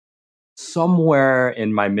somewhere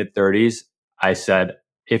in my mid 30s, I said,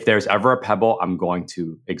 if there's ever a pebble, I'm going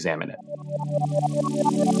to examine it.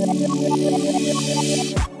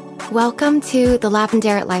 Welcome to The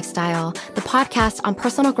Lavendaire Lifestyle, the podcast on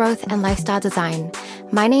personal growth and lifestyle design.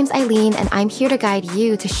 My name's Eileen, and I'm here to guide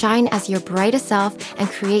you to shine as your brightest self and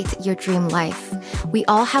create your dream life. We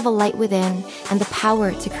all have a light within and the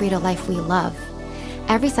power to create a life we love.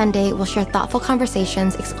 Every Sunday, we'll share thoughtful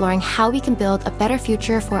conversations exploring how we can build a better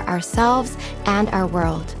future for ourselves and our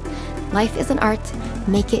world. Life is an art.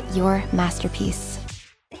 Make it your masterpiece.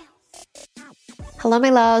 Hello, my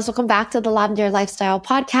loves. Welcome back to the Lavendaire Lifestyle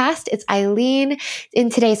Podcast. It's Eileen.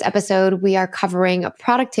 In today's episode, we are covering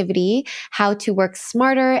productivity, how to work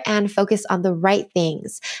smarter and focus on the right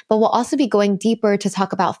things. But we'll also be going deeper to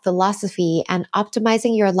talk about philosophy and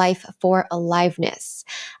optimizing your life for aliveness.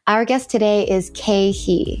 Our guest today is Kay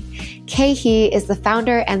He. Kay He is the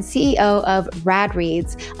founder and CEO of Rad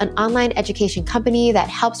Reads, an online education company that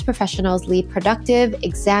helps professionals lead productive,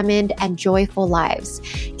 examined, and joyful lives.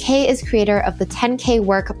 Kay is creator of the 10K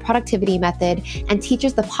Work Productivity Method and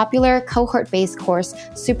teaches the popular cohort-based course,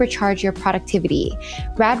 Supercharge Your Productivity.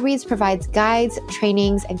 Rad Reads provides guides,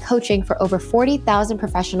 trainings, and coaching for over 40,000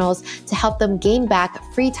 professionals to help them gain back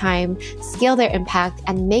free time, scale their impact,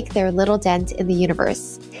 and make their little dent in the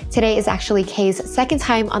universe. Today is actually Kay's second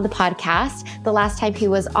time on the podcast. The last time he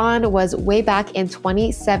was on was way back in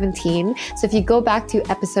 2017. So if you go back to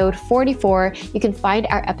episode 44, you can find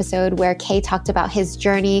our episode where Kay talked about his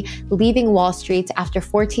journey leaving Wall Street after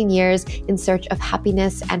 14 years in search of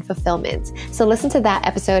happiness and fulfillment. So listen to that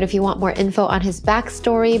episode if you want more info on his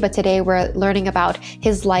backstory. But today we're learning about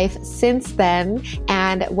his life since then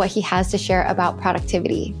and what he has to share about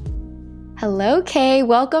productivity. Hello, Kay.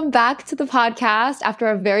 Welcome back to the podcast after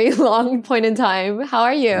a very long point in time. How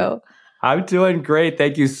are you? I'm doing great.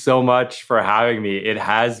 Thank you so much for having me. It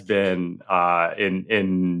has been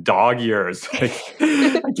in dog years.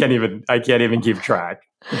 I can't even keep track.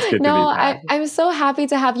 It's good to be back. I'm so happy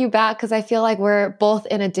to have you back because I feel like we're both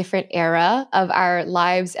in a different era of our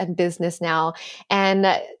lives and business now. And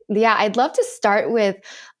I'd love to start with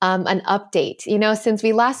an update. Since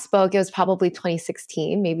we last spoke, it was probably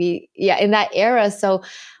 2016, maybe, in that era. So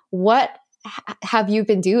what have you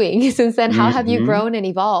been doing since then? How have you grown and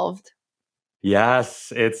evolved?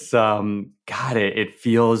 Yes, it's it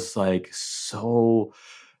feels like so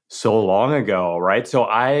long ago, right? So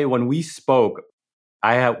when we spoke,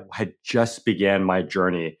 I had just began my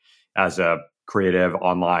journey as a creative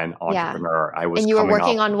online entrepreneur. And you were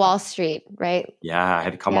working on Wall Street, right? Yeah, I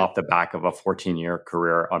had come off the back of a 14-year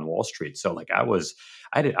career on Wall Street. So I was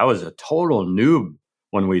a total noob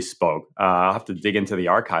when we spoke. I'll have to dig into the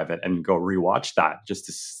archive and go rewatch that just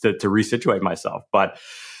to resituate myself. But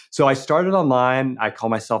so I started online. I call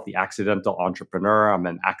myself the accidental entrepreneur. I'm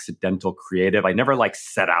an accidental creative. I never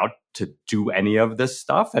set out to do any of this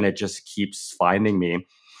stuff, and it just keeps finding me.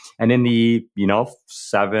 And in the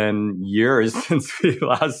 7 years since we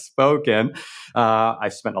last spoken,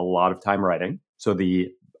 I've spent a lot of time writing. So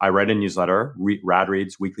I write a newsletter, Rad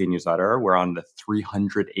Reads weekly newsletter. We're on the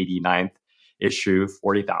 389th issue,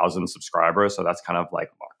 40,000 subscribers. So that's kind of like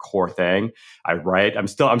a core thing. I write. I'm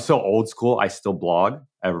so old school. I still blog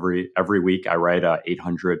every week. I write a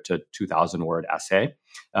 800 to 2,000 word essay.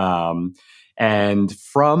 And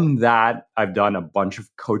from that, I've done a bunch of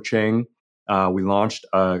coaching. We launched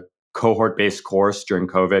a cohort-based course during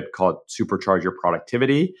COVID called Supercharge Your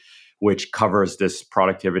Productivity, which covers this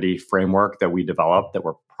productivity framework that we developed that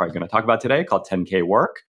we're probably going to talk about today called 10K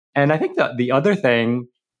Work. And I think that the other thing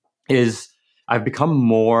is I've become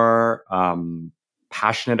more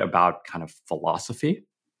passionate about kind of philosophy.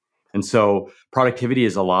 And so productivity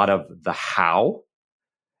is a lot of the how.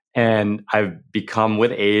 And I've become,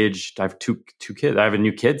 with age, I have two kids. I have a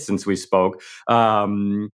new kid since we spoke.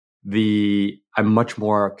 I'm much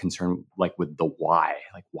more concerned with the why.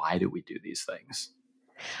 Why do we do these things?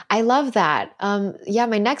 I love that. My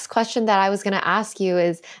next question that I was going to ask you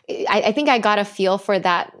is, I think I got a feel for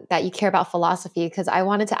that you care about philosophy, because I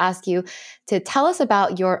wanted to ask you to tell us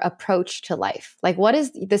about your approach to life. What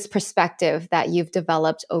is this perspective that you've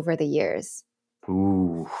developed over the years?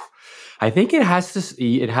 Ooh, I think it has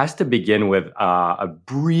to begin with a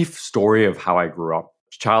brief story of how I grew up.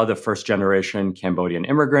 Child of first generation Cambodian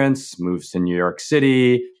immigrants, moves to New York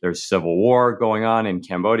City. There's civil war going on in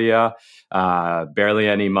Cambodia. Barely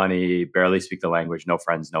any money, barely speak the language, no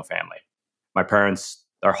friends, no family. My parents,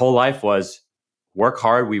 their whole life was work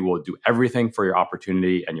hard. We will do everything for your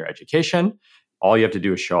opportunity and your education. All you have to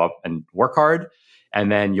do is show up and work hard,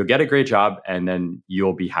 and then you'll get a great job, and then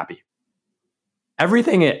you'll be happy.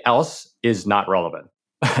 Everything else is not relevant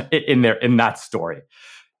in that story.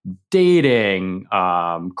 dating,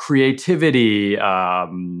 creativity,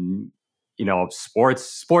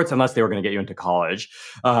 sports, unless they were going to get you into college,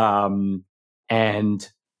 and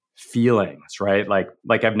feelings, right?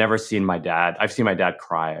 Like I've never seen my dad. I've seen my dad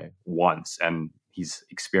cry once, and he's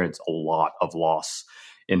experienced a lot of loss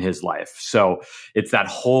in his life. So it's that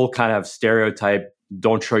whole kind of stereotype.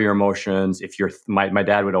 Don't show your emotions. If you're, my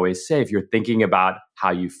dad would always say, if you're thinking about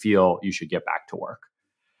how you feel, you should get back to work.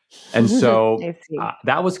 And so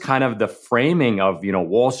that was kind of the framing of,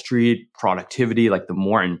 Wall Street productivity, like the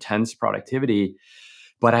more intense productivity.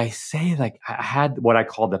 But I say, like, I had what I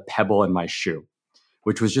call the pebble in my shoe,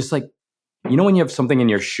 which was just like, when you have something in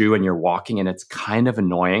your shoe and you're walking and it's kind of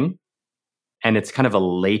annoying and it's kind of a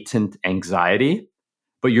latent anxiety,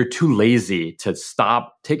 but you're too lazy to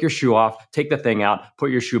stop, take your shoe off, take the thing out,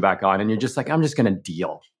 put your shoe back on. And you're just like, I'm just going to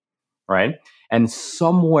deal. Right. And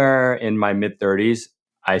somewhere in my mid-30s,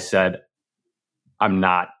 I said,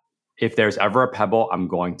 if there's ever a pebble, I'm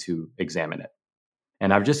going to examine it.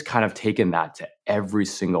 And I've just kind of taken that to every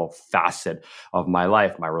single facet of my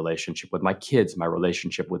life, my relationship with my kids, my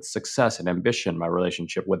relationship with success and ambition, my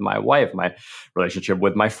relationship with my wife, my relationship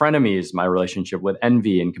with my frenemies, my relationship with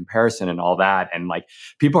envy and comparison and all that. And like,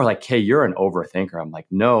 people are like, hey, you're an overthinker. I'm like,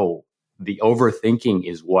 no, the overthinking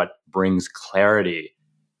is what brings clarity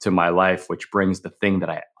to my life, which brings the thing that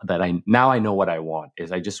I now I know what I want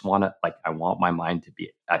is I just want to, like, I want my mind to be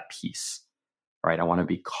at peace, right? I want to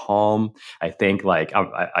be calm. I think like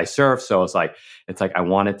I surf. So it's like, I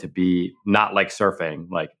want it to be not like surfing.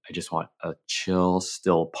 Like I just want a chill,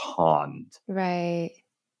 still pond. Right.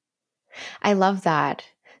 I love that.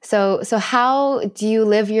 So how do you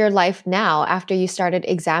live your life now after you started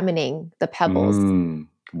examining the pebbles?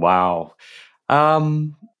 Wow.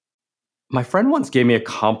 My friend once gave me a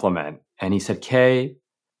compliment and he said, Kay,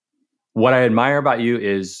 what I admire about you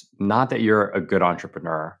is not that you're a good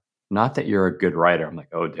entrepreneur, not that you're a good writer. I'm like,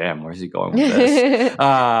 oh, damn, where's he going with this?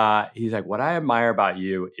 He's like, what I admire about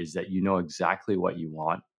you is that you know exactly what you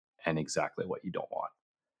want and exactly what you don't want.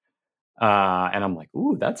 And I'm like,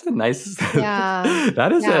 ooh, that's a nice,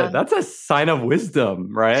 that's a sign of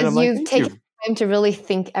wisdom, right? And I'm like, you've taken time to really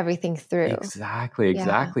think everything through. Exactly.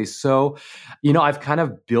 Yeah. So, I've kind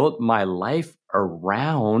of built my life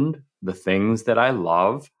around the things that I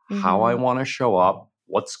love, how I want to show up,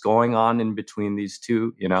 what's going on in between these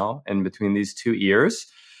two, in between these two ears.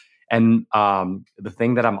 And the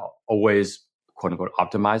thing that I'm always, quote unquote,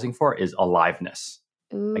 optimizing for is aliveness.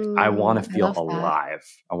 Like I want to feel alive.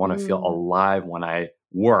 I want to feel alive when I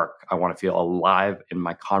work. I want to feel alive in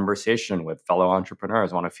my conversation with fellow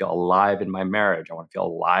entrepreneurs. I want to feel alive in my marriage. I want to feel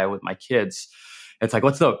alive with my kids. It's like,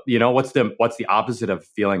 what's the opposite of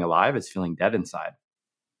feeling alive? It's feeling dead inside.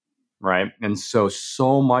 Right. And so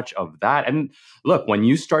much of that. And look, when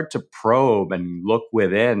you start to probe and look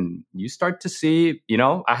within, you start to see,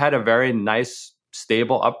 I had a very nice,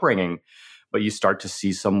 stable upbringing, but you start to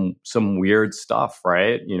see some weird stuff,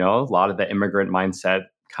 right? A lot of the immigrant mindset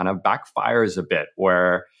kind of backfires a bit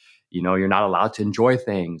where, you're not allowed to enjoy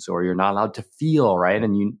things or you're not allowed to feel, right?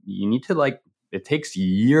 And you need to it takes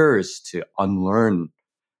years to unlearn.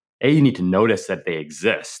 A, you need to notice that they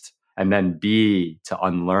exist, and then B, to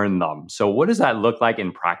unlearn them. So what does that look like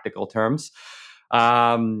in practical terms?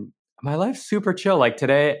 My life's super chill. Like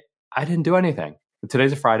today, I didn't do anything.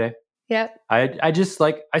 Today's a Friday. Yep. I just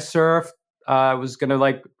I surfed.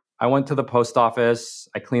 I went to the post office.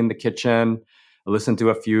 I cleaned the kitchen. I listened to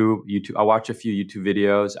I watched a few YouTube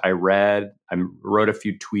videos. I wrote a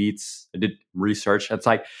few tweets. I did research. It's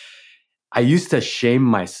like, I used to shame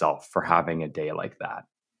myself for having a day like that,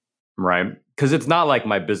 right? Because it's not like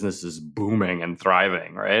my business is booming and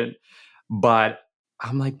thriving, right? But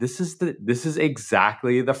I'm like, this is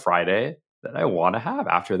exactly the Friday that I want to have.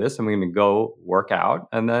 After this, I'm going to go work out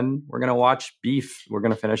and then we're going to watch Beef. We're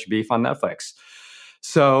going to finish Beef on Netflix.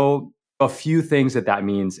 So a few things that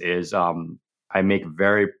means is I make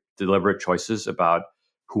very deliberate choices about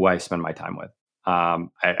who I spend my time with.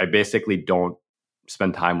 I basically don't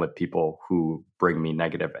spend time with people who bring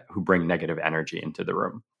negative energy into the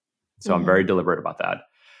room. So I'm very deliberate about that.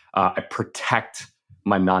 I protect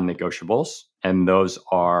my non-negotiables, and those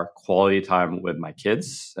are quality time with my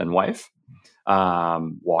kids and wife,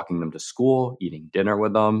 walking them to school, eating dinner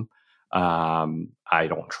with them. I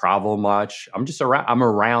don't travel much. I'm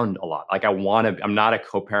around a lot. Like I'm not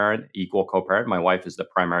a equal co-parent. My wife is the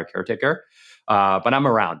primary caretaker, but I'm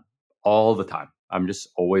around all the time. I'm just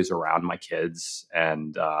always around my kids,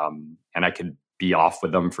 and I could be off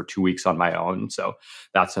with them for 2 weeks on my own. So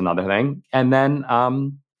that's another thing. And then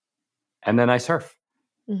I surf.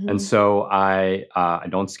 And so I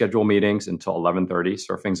don't schedule meetings until 11:30.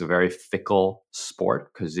 Surfing's a very fickle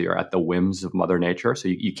sport because you're at the whims of Mother Nature. So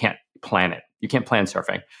you can't plan it. You can't plan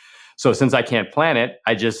surfing. So since I can't plan it,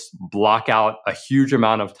 I just block out a huge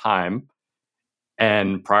amount of time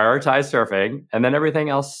and prioritize surfing, and then everything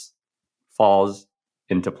else falls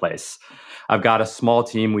into place. I've got a small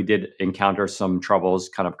team. We did encounter some troubles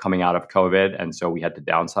kind of coming out of COVID, and so we had to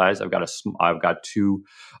downsize. I've got two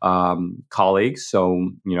colleagues,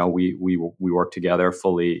 so we work together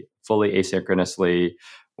fully asynchronously,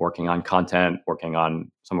 working on content, working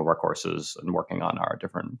on some of our courses, and working on our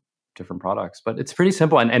different products. But it's pretty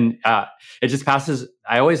simple, and it just passes.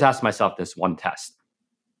 I always ask myself this one test: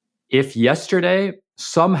 if yesterday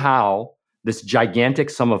somehow this gigantic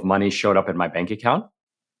sum of money showed up in my bank account,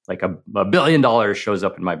 like $1 billion shows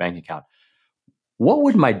up in my bank account, what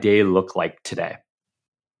would my day look like today?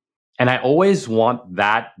 And I always want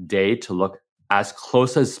that day to look as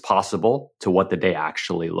close as possible to what the day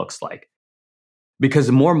actually looks like. Because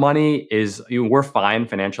more money we're fine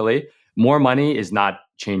financially. More money is not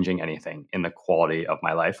changing anything in the quality of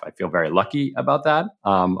my life. I feel very lucky about that.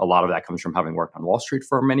 A lot of that comes from having worked on Wall Street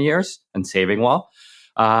for many years and saving well.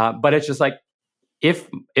 But it's just like, if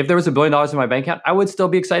there was $1 billion in my bank account, I would still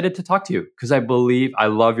be excited to talk to you because I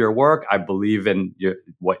love your work. I believe in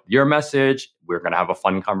your message. We're going to have a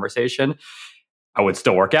fun conversation. I would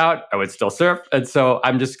still work out. I would still surf. And so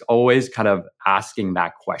I'm just always kind of asking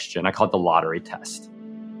that question. I call it the lottery test.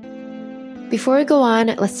 Before we go on,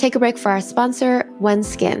 let's take a break for our sponsor,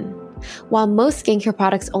 OneSkin. While most skincare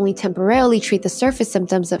products only temporarily treat the surface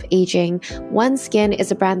symptoms of aging, OneSkin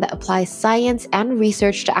is a brand that applies science and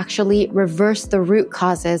research to actually reverse the root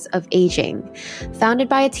causes of aging. Founded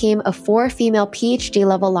by a team of 4 female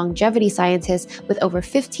PhD-level longevity scientists with over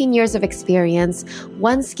 15 years of experience,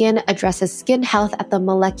 OneSkin addresses skin health at the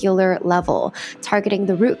molecular level, targeting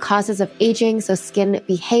the root causes of aging so skin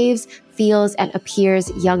behaves, feels, and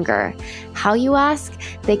appears younger. How, you ask?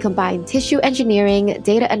 They combine tissue engineering,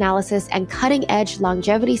 data analysis, and cutting-edge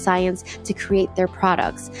longevity science to create their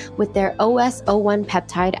products, with their OS01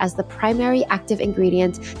 peptide as the primary active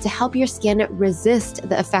ingredient to help your skin resist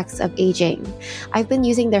the effects of aging. I've been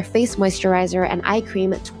using their face moisturizer and eye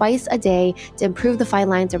cream twice a day to improve the fine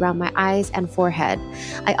lines around my eyes and forehead.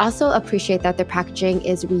 I also appreciate that their packaging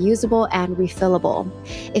is reusable and refillable.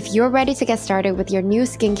 If you're ready to get started with your new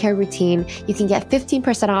skincare routine, you can get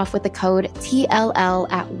 15% off with the code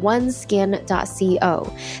TLL at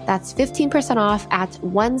oneskin.co. That's 15% off at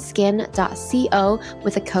oneskin.co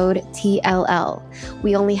with the code TLL.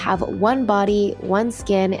 We only have one body, one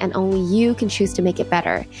skin, and only you can choose to make it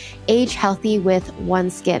better. Age healthy with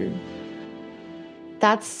OneSkin.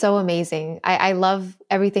 That's so amazing. I love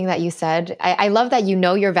everything that you said. I love that you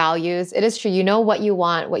know your values. It is true. You know what you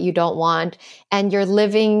want, what you don't want, and you're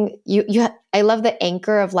living. I love the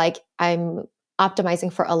anchor of like, I'm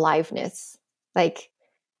optimizing for aliveness. Like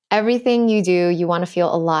everything you do, you want to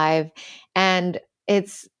feel alive. And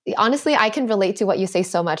it's honestly, I can relate to what you say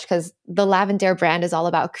so much because the Lavendaire brand is all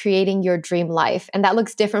about creating your dream life. And that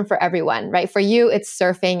looks different for everyone, right? For you, it's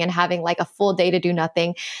surfing and having like a full day to do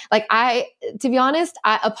nothing. Like to be honest,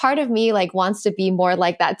 a part of me like wants to be more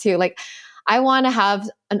like that too. Like I want to have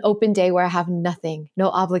an open day where I have nothing, no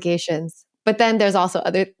obligations. But then there's also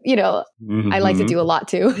other, I like to do a lot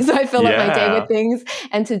too. So I fill up my day with things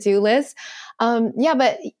and to-do lists.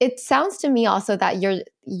 But it sounds to me also that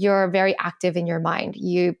you're very active in your mind.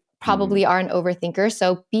 You probably are an overthinker.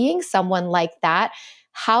 So being someone like that,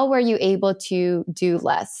 how were you able to do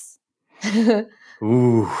less? And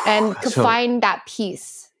find that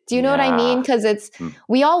peace? Do you know what I mean? Because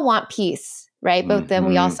we all want peace, right? But then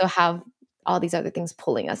we also have all these other things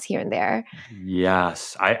pulling us here and there.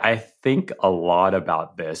 Yes, I think a lot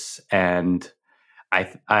about this, and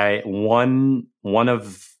one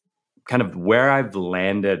of kind of where I've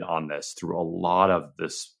landed on this through a lot of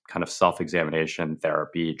this kind of self-examination,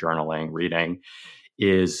 therapy, journaling, reading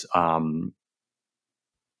is I'm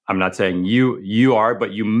not saying you are,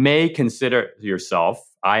 but you may consider yourself.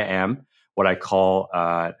 I am what I call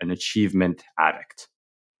an achievement addict,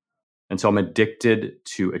 and so I'm addicted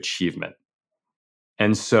to achievement.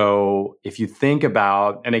 And so if you think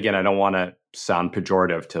about, and again, I don't want to sound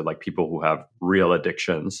pejorative to like people who have real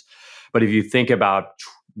addictions, but if you think about,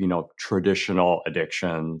 traditional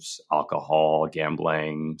addictions, alcohol,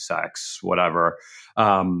 gambling, sex, whatever,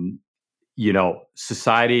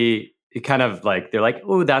 society, it kind of like, they're like,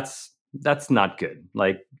 oh, that's not good.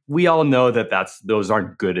 Like we all know that those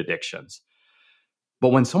aren't good addictions. But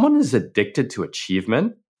when someone is addicted to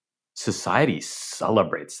achievement, society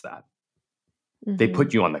celebrates that. They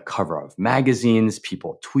put you on the cover of magazines,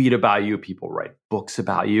 people tweet about you, people write books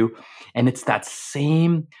about you. And it's that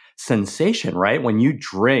same sensation, right? When you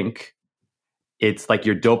drink, it's like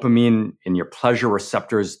your dopamine and your pleasure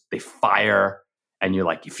receptors, they fire, and you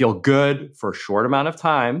feel good for a short amount of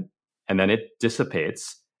time, and then it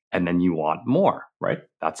dissipates, and then you want more, right?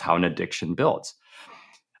 That's how an addiction builds.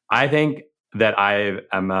 I think that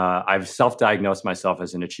I've self-diagnosed myself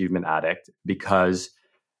as an achievement addict because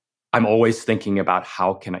I'm always thinking about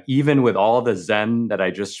how can I, even with all the Zen that I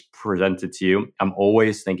just presented to you, I'm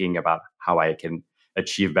always thinking about how I can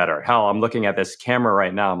achieve better. Hell, I'm looking at this camera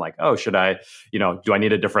right now. I'm like, oh, should I, do I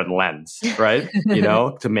need a different lens, right?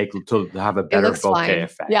 To have a better bokeh fine.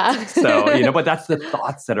 effect. Yeah. So, but that's the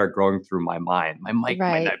thoughts that are going through my mind. My mic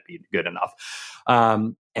might not be good enough.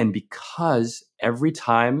 And because every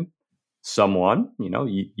time someone,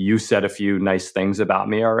 you said a few nice things about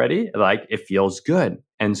me already, it feels good.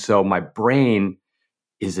 And so my brain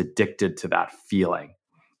is addicted to that feeling.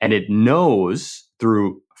 And it knows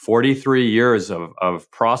through 43 years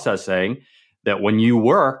of processing that when you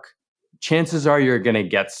work, chances are you're going to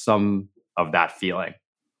get some of that feeling.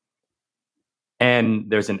 And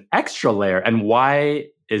there's an extra layer. And why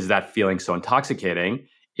is that feeling so intoxicating?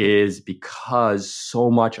 Is because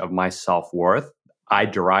so much of my self-worth I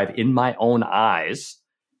derive in my own eyes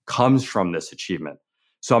comes from this achievement.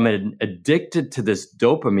 So I'm addicted to this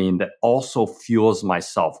dopamine that also fuels my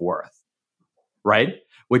self-worth, right?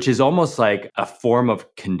 Which is almost like a form of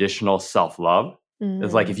conditional self-love.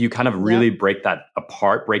 It's like if you kind of really break that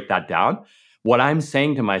apart, break that down, what I'm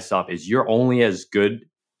saying to myself is you're only as good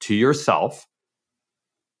to yourself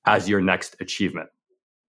as your next achievement.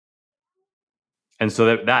 And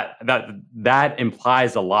so that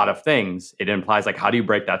implies a lot of things. It implies how do you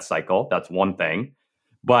break that cycle? That's one thing.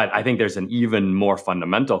 But I think there's an even more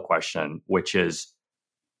fundamental question, which is,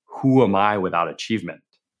 who am I without achievement?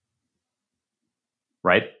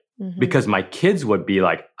 Right? Because my kids would be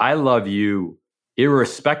like, I love you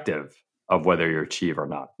irrespective of whether you achieve or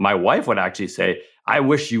not. My wife would actually say, I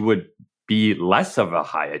wish you would be less of a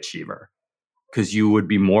high achiever because you would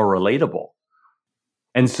be more relatable.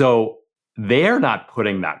 And so they're not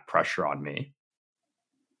putting that pressure on me.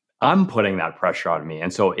 I'm putting that pressure on me.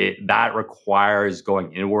 And so that requires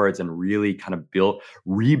going inwards and really kind of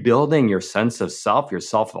rebuilding your sense of self,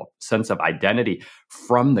 sense of identity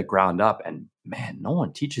from the ground up. And man, no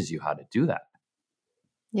one teaches you how to do that.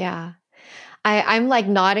 Yeah. I'm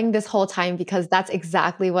nodding this whole time because that's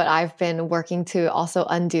exactly what I've been working to also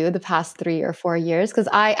undo the past 3 or 4 years. Because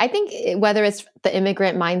I think whether it's the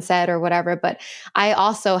immigrant mindset or whatever, but I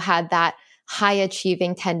also had that high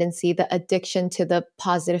achieving tendency, the addiction to the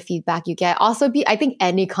positive feedback you get. Also, I think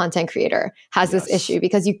any content creator has this issue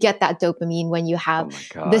because you get that dopamine when you have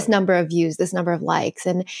this number of views, this number of likes,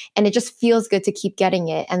 and it just feels good to keep getting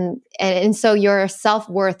it. And so your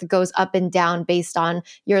self-worth goes up and down based on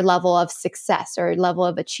your level of success or level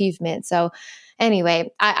of achievement. So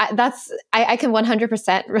anyway, I can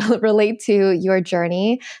 100% relate to your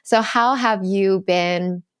journey. So how have you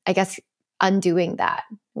been, I guess, undoing that?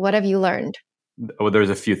 What have you learned? Well, there's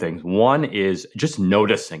a few things. One is just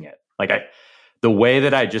noticing it. The way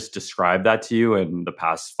that I just described that to you in the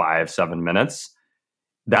past 5-7 minutes,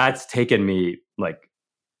 that's taken me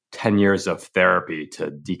 10 years of therapy to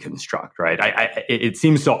deconstruct, right? It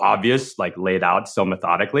seems so obvious, laid out so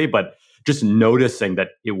methodically, but just noticing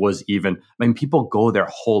that it was people go their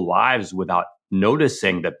whole lives without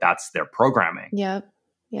noticing that that's their programming. Yep.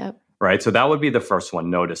 Right. So that would be the first one,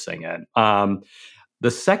 noticing it. The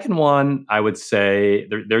second one, I would say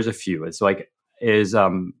there's a few. It's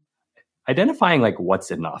identifying what's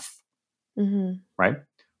enough, right?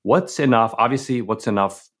 What's enough? Obviously, what's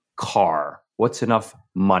enough car? What's enough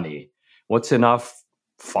money? What's enough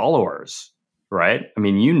followers, right?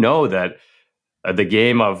 That the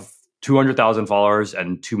game of 200,000 followers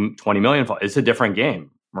and 20 million followers, it's a different game,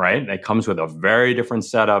 right? It comes with a very different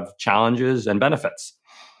set of challenges and benefits.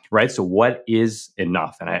 Right. So what is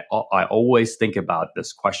enough? And I always think about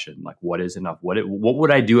this question, what is enough? What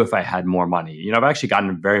would I do if I had more money? I've actually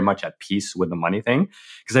gotten very much at peace with the money thing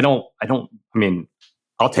because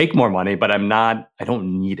I'll take more money, but I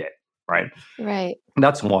don't need it. Right. Right.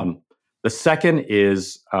 That's one. The second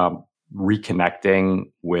is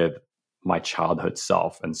reconnecting with my childhood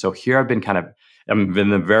self. And so here I'm in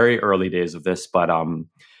the very early days of this, but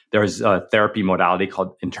there's a therapy modality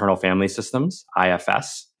called internal family systems,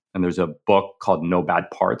 IFS. And there's a book called No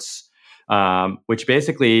Bad Parts, which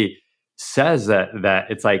basically says that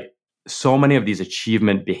it's so many of these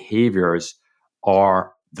achievement behaviors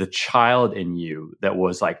are the child in you that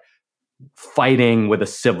was fighting with a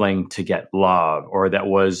sibling to get love, or that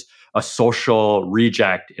was a social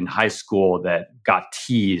reject in high school that got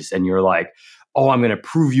teased, and you're like, oh, I'm going to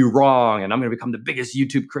prove you wrong, and I'm going to become the biggest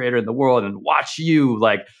YouTube creator in the world, and watch you,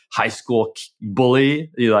 like high school bully.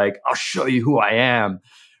 You're like, I'll show you who I am,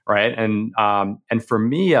 right? And for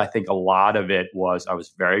me, I think a lot of it was I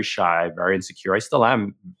was very shy, very insecure. I still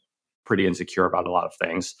am pretty insecure about a lot of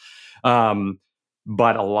things,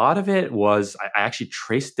 but a lot of it was I actually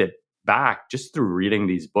traced it back just through reading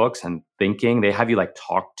these books and thinking. They have you like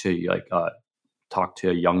talk to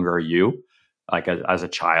a younger you, like as a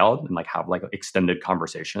child, and like have like extended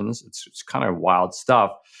conversations. It's kind of wild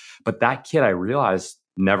stuff. But that kid, I realized,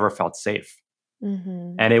 never felt safe.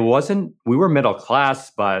 Mm-hmm. And it wasn't, we were middle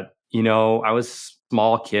class, but you know, I was a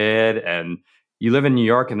small kid, and you live in New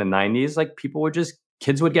York in the 90s, like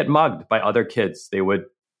kids would get mugged by other kids. They would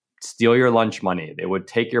steal your lunch money. They would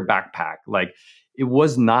take your backpack. Like, it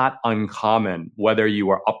was not uncommon whether you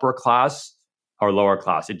were upper class or lower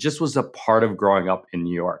class. It just was a part of growing up in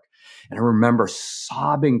New York. And I remember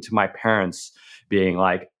sobbing to my parents, being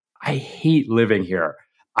like, I hate living here.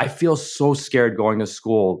 I feel so scared going to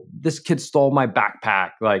school. This kid stole my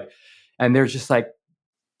backpack. Like, and they're just like,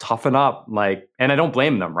 toughen up. Like, and I don't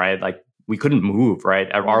blame them, right? Like, we couldn't move,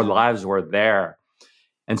 right? Our lives were there.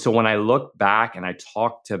 And so when I look back and I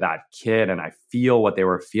talk to that kid and I feel what they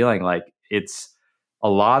were feeling, like, it's a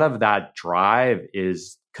lot of that drive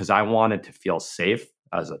is because I wanted to feel safe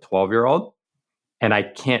as a 12-year-old. And I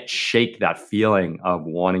can't shake that feeling of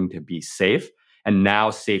wanting to be safe. And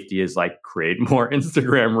now safety is like, create more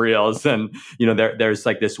Instagram reels. And, you know, there's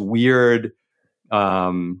like this weird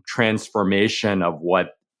transformation of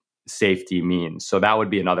what safety means. So that would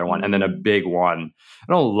be another one. And then a big one,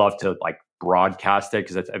 I don't love to like broadcast it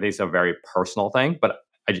because I think it's a very personal thing, but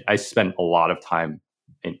I spend a lot of time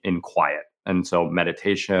in quiet. And so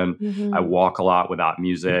meditation, I walk a lot without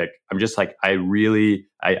music. I'm just like,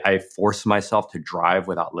 I force myself to drive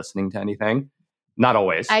without listening to anything. Not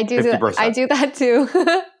always. I do that too.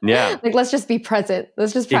 Yeah. Like, let's just be present.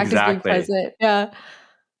 Let's just practice being present. Yeah.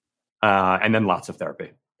 And then lots of therapy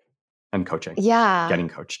and coaching. Yeah. Getting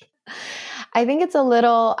coached. I think it's a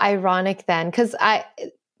little ironic then, because I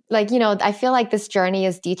feel like this journey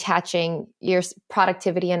is detaching your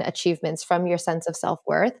productivity and achievements from your sense of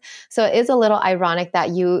self-worth. So it is a little ironic that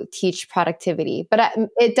you teach productivity, but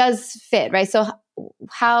it does fit, right? So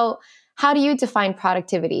how do you define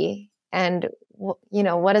productivity, and you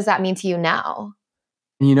know, what does that mean to you now?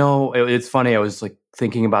 You know, it's funny. I was like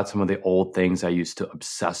thinking about some of the old things I used to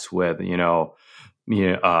obsess with,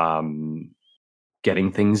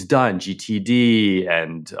 getting things done, GTD,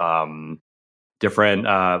 and different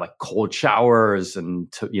like cold showers, and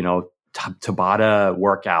Tabata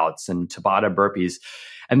workouts and Tabata burpees.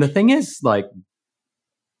 And the thing is, like,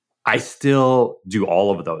 I still do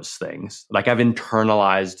all of those things. Like, I've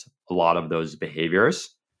internalized a lot of those behaviors,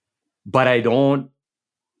 but I don't.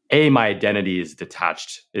 My identity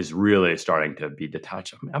is really starting to be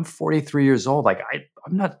detached. I'm 43 years old. Like,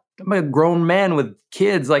 I'm a grown man with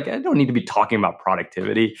kids. Like, I don't need to be talking about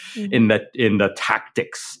productivity in the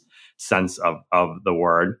tactics sense of the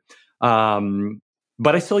word.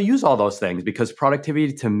 But I still use all those things, because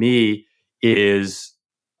productivity to me is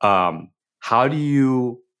it's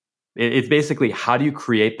basically, how do you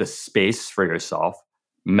create the space for yourself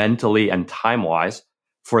mentally and time-wise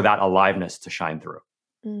for that aliveness to shine through?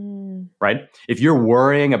 Right? If you're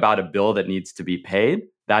worrying about a bill that needs to be paid,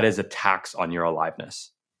 that is a tax on your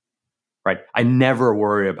aliveness. Right? I never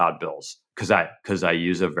worry about bills because I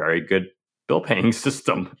use a very good bill paying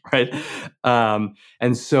system. Right?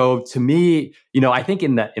 And so to me, I think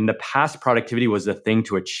in the past, productivity was the thing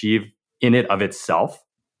to achieve in it of itself,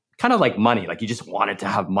 kind of like money. Like, you just wanted to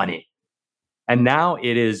have money. And now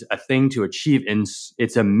it is a thing to achieve, and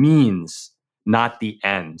it's a means, not the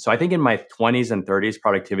end. So I think in my 20s and 30s,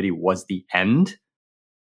 productivity was the end.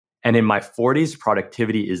 And in my 40s,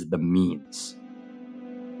 productivity is the means.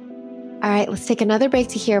 All right, let's take another break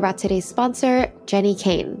to hear about today's sponsor, Jenni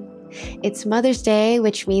Kayne. It's Mother's Day,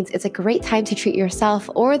 which means it's a great time to treat yourself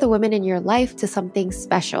or the women in your life to something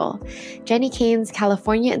special. Jenni Kayne's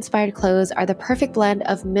California-inspired clothes are the perfect blend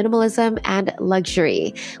of minimalism and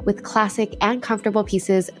luxury, with classic and comfortable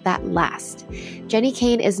pieces that last. Jenni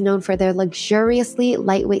Kayne is known for their luxuriously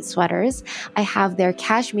lightweight sweaters. I have their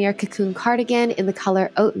cashmere cocoon cardigan in the color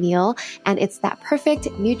oatmeal, and it's that perfect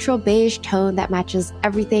neutral beige tone that matches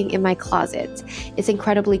everything in my closet. It's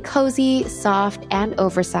incredibly cozy, soft, and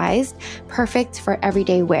oversized. customized, perfect for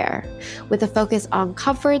everyday wear. With a focus on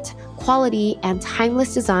comfort, quality, and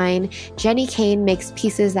timeless design, Jenni Kayne makes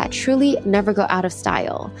pieces that truly never go out of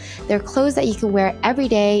style. They're clothes that you can wear every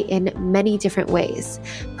day in many different ways,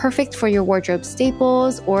 perfect for your wardrobe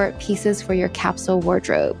staples or pieces for your capsule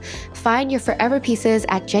wardrobe. Find your forever pieces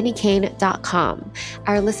at jennikayne.com.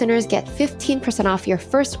 Our listeners get 15% off your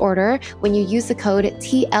first order when you use the code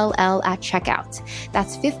TLL at checkout.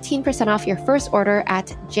 That's 15% off your first order at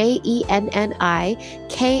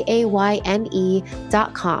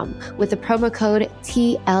JENNIKAYNE.com with the promo code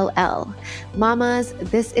TLL. Mamas,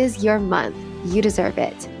 this is your month. You deserve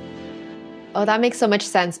it. Oh, that makes so much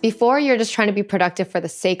sense. Before, you're just trying to be productive for the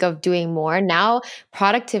sake of doing more. Now,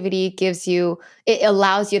 productivity it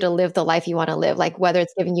allows you to live the life you want to live, like whether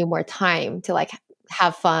it's giving you more time to like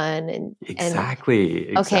have fun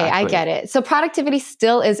Exactly. Okay, I get it. So productivity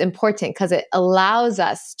still is important because it allows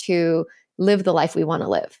us to live the life we want to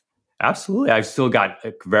live. Absolutely. I've still got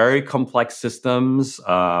very complex systems.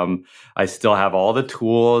 I still have all the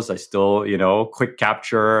tools. I still, quick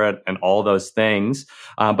capture and all those things.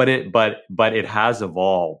 But it has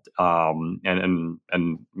evolved. And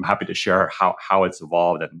I'm happy to share how it's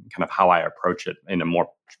evolved and kind of how I approach it in a more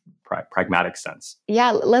pragmatic sense. Yeah,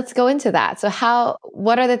 let's go into that. So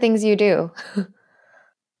what are the things you do?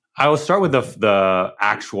 I will start with the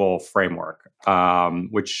actual framework,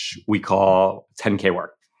 which we call 10K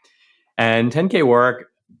work. And 10K work,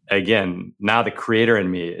 again, now the creator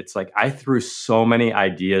in me, it's like I threw so many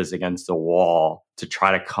ideas against the wall to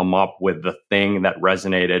try to come up with the thing that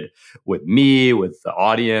resonated with me, with the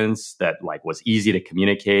audience, that like was easy to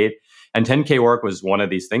communicate. And 10K work was one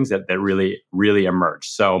of these things that really, really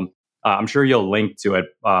emerged. So I'm sure you'll link to it,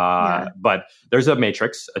 but there's a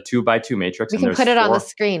matrix, a 2x2 matrix. We can put it on the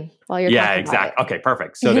screen while you're talking about it. Yeah, exactly. Okay,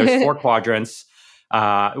 perfect. So there's 4 quadrants.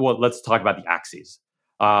 Well, let's talk about the axes.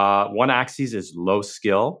 One axis is low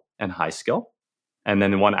skill and high skill. And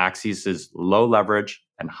then one axis is low leverage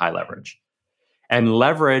and high leverage. And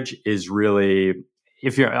leverage is really,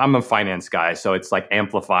 I'm a finance guy, so it's like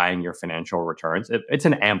amplifying your financial returns. It's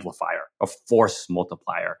an amplifier, a force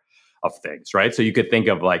multiplier of things, right? So you could think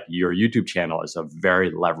of like your YouTube channel as a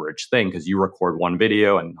very leveraged thing because you record one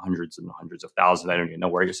video and hundreds of thousands. I don't even know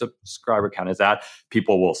where your subscriber count is at.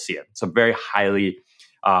 People will see it. It's a very highly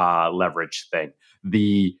leveraged thing.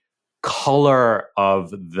 The color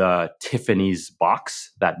of the Tiffany's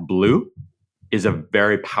box, that blue, is a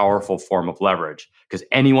very powerful form of leverage because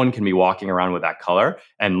anyone can be walking around with that color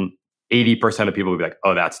and 80% of people will be like,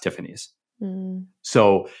 oh, that's Tiffany's.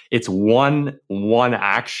 So it's one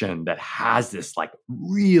action that has this like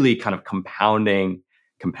really kind of compounding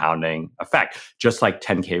effect, just like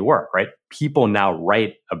 10K work, right? People now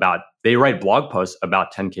write blog posts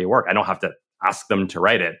about 10K work. I don't have to ask them to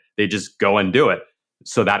write it. They just go and do it.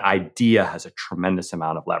 So that idea has a tremendous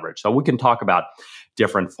amount of leverage. So we can talk about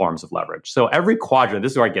different forms of leverage. So every quadrant,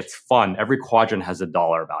 this is where it gets fun. Every quadrant has a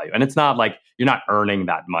dollar value. And it's not like you're not earning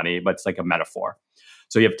that money, but it's like a metaphor.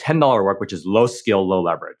 So you have $10 work, which is low skill, low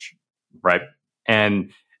leverage, right?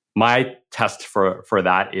 And my test for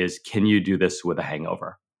that is, can you do this with a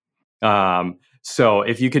hangover? So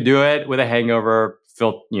if you could do it with a hangover,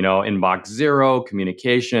 inbox 0,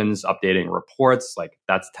 communications, updating reports, like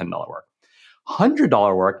that's $10 work.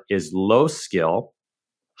 $100 work is low skill,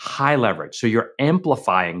 high leverage. So you're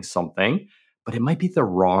amplifying something, but it might be the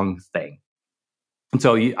wrong thing. And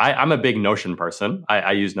so I'm a big Notion person.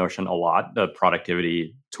 I use Notion a lot, the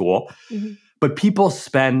productivity tool. Mm-hmm. But people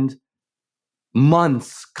spend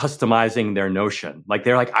months customizing their Notion. Like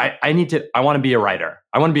they're like, I want to be a writer.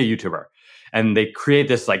 I want to be a YouTuber. And they create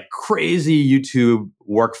this like crazy YouTube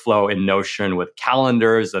workflow in Notion with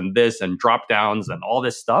calendars and this and drop downs and all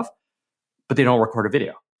this stuff, but they don't record a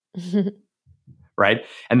video. Right?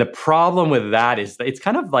 And the problem with that is that it's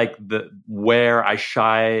kind of like where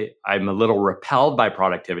I'm a little repelled by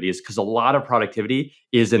productivity is because a lot of productivity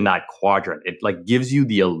is in that quadrant. It like gives you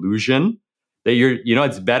the illusion that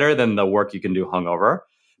it's better than the work you can do hungover,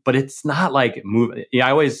 but it's not like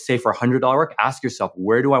I always say for $100 work, ask yourself,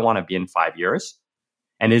 where do I want to be in 5 years?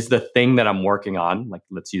 And is the thing that I'm working on, like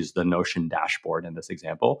let's use the Notion dashboard in this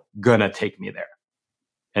example, gonna take me there?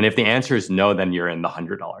 And if the answer is no, then you're in the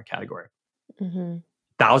 $100 category. Mm-hmm.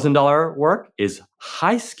 $1,000 work is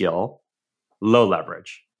high skill, low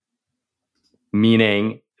leverage,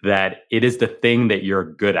 meaning that it is the thing that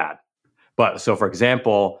you're good at. But so, for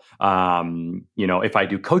example, if I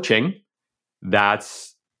do coaching,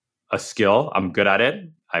 that's a skill. I'm good at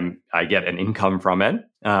it. I get an income from it,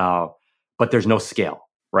 but there's no scale,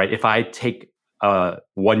 right? If I take a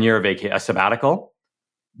 1 year a sabbatical,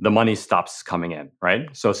 the money stops coming in, right?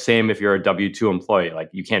 So same if you're a W-2 employee, like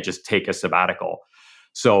you can't just take a sabbatical.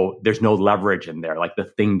 So there's no leverage in there. Like the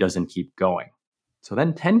thing doesn't keep going. So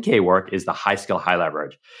then 10K work is the high skill, high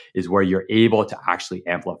leverage, is where you're able to actually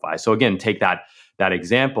amplify. So again, take that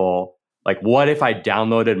example. Like what if I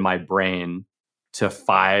downloaded my brain to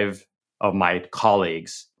 5 of my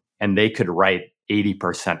colleagues and they could write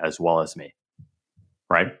 80% as well as me,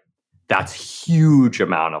 right? That's huge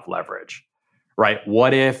amount of leverage, right?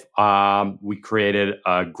 What if we created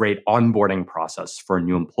a great onboarding process for a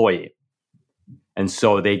new employee? And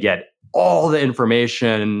so they get all the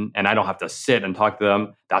information and I don't have to sit and talk to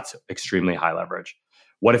them. That's extremely high leverage.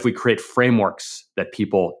 What if we create frameworks that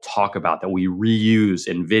people talk about that we reuse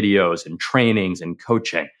in videos and trainings and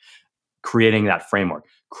coaching, creating that framework,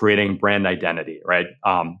 creating brand identity, right?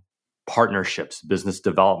 Partnerships, business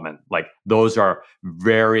development, like those are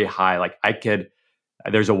very high. Like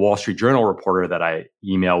there's a Wall Street Journal reporter that I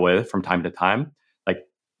email with from time to time. Like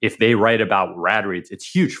if they write about Rad Reads, it's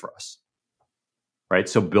huge for us. Right.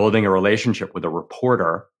 So building a relationship with a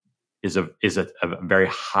reporter is a very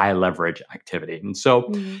high leverage activity. And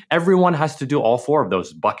so everyone has to do all 4 of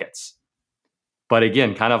those buckets. But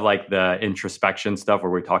again, kind of like the introspection stuff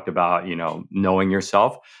where we talked about, knowing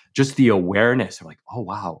yourself, just the awareness of like, oh,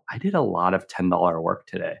 wow, I did a lot of $10 work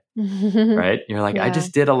today. Right. You're like, I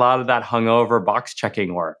just did a lot of that hungover box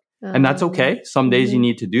checking work. And that's okay. Some days you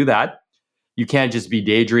need to do that. You can't just be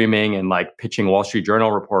daydreaming and like pitching Wall Street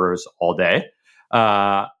Journal reporters all day.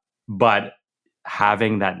 But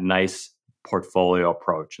having that nice portfolio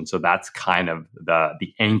approach. And so that's kind of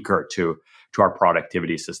the anchor to our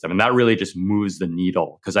productivity system. And that really just moves the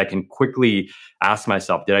needle because I can quickly ask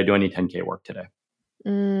myself, did I do any 10K work today?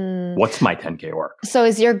 What's my 10K work? So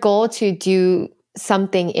is your goal to do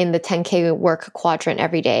something in the 10K work quadrant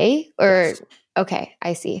every day? Or yes. Okay,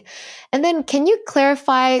 I see. And then can you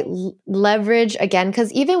clarify leverage again? Because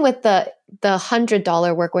even with the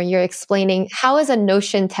 $100 work, when you're explaining how is a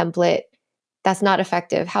Notion template that's not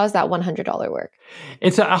effective, how is that $100 work?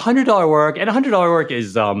 It's a $100 work, and $100 work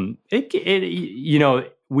is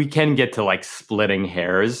we can get to like splitting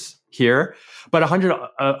hairs here, but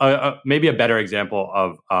maybe a better example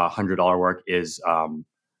of $100 work is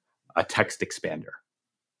a text expander,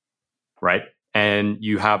 right? And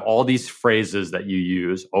you have all these phrases that you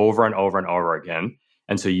use over and over and over again.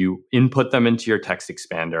 And so you input them into your text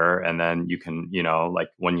expander, and then you can, like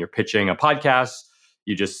when you're pitching a podcast,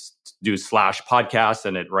 you just do /podcast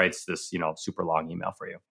and it writes this, super long email for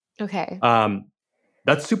you. Okay.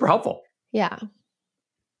 That's super helpful. Yeah.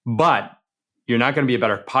 But you're not going to be a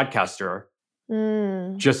better podcaster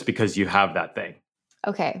just because you have that thing.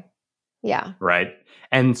 Okay. Yeah. Right.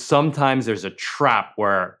 And sometimes there's a trap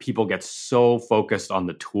where people get so focused on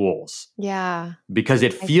the tools. Yeah. Because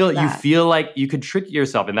you feel like you could trick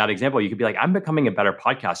yourself in that example. You could be like, I'm becoming a better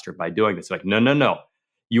podcaster by doing this. Like, no.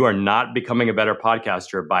 You are not becoming a better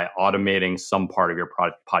podcaster by automating some part of your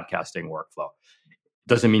podcasting workflow.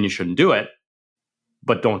 Doesn't mean you shouldn't do it,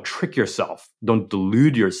 but don't trick yourself. Don't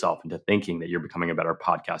delude yourself into thinking that you're becoming a better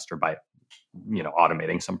podcaster by,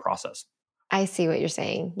 automating some process. I see what you're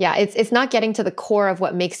saying. Yeah, it's not getting to the core of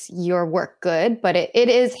what makes your work good, but it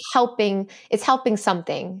is helping. It's helping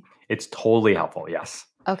something. It's totally helpful. Yes.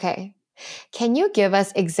 Okay. Can you give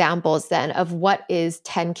us examples then of what is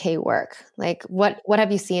 10K work? Like what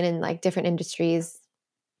have you seen in like different industries?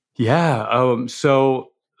 Yeah. So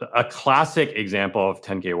a classic example of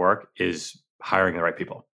 10K work is hiring the right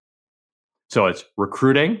people. So it's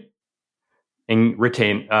recruiting,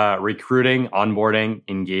 recruiting, onboarding,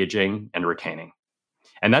 engaging, and retaining.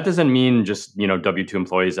 And that doesn't mean just, W-2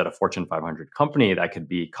 employees at a Fortune 500 company. That could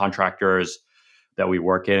be contractors that we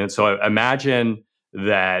work in. So imagine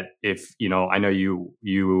that if, I know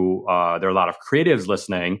there are a lot of creatives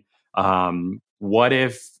listening. What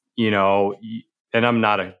if, and I'm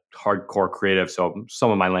not a hardcore creative, so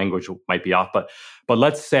some of my language might be off, but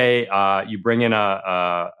let's say you bring in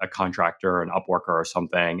a contractor, an Upworker or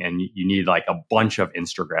something, and you need like a bunch of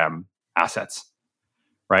Instagram assets,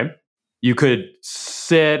 right? You could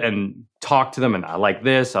sit and talk to them and I like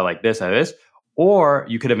this, I like this, I like this, or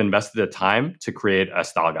you could have invested the time to create a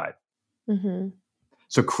style guide. Mm-hmm.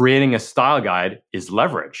 So creating a style guide is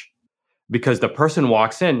leverage because the person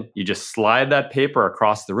walks in, you just slide that paper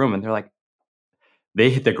across the room and they're like, they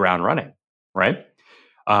hit the ground running, right?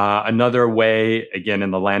 Another way, again,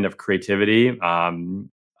 in the land of creativity, one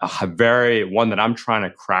that I'm trying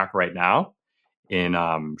to crack right now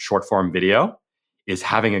in short form video is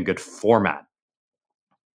having a good format.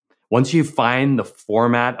 Once you find the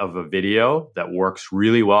format of a video that works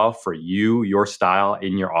really well for you, your style,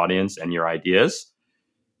 in your audience, and your ideas,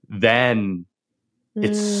 then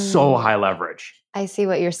It's so Mm, high leverage, I see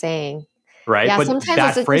what you're saying. right? Yeah, But sometimes that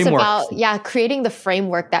it's just framework, about, creating the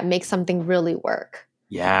framework that makes something really work.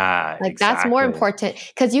 yeah, Like that's more exactly.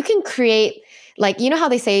 important because you can create, like, you know how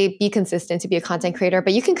they say be consistent to be a content creator,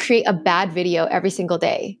 but you can create a bad video every single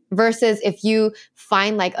day versus if you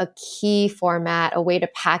find like a key format, a way to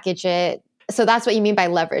package it. So that's what you mean by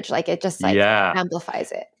leverage. Like it just like Yeah,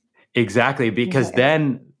 amplifies it. exactly. Because Okay.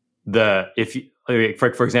 then if you, like,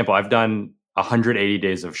 for example, I've done 180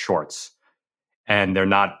 days of shorts and they're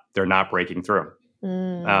not breaking through.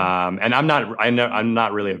 Mm, And I'm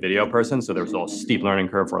not really a video person, so there's a steep learning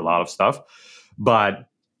curve for a lot of stuff. But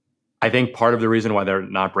I think part of the reason why they're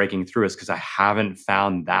not breaking through is because I haven't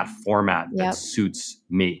found that format that yep. suits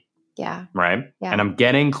me, Yeah. right? Yeah. And I'm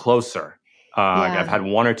getting closer. Yeah. I've had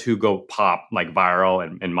one or two go pop like viral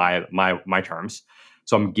in my terms.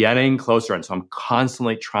 So I'm getting closer, and so I'm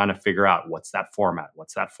constantly trying to figure out what's that format,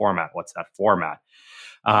 what's that format, what's that format.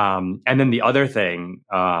 And then the other thing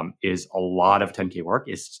is a lot of 10K work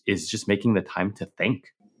is just making the time to think,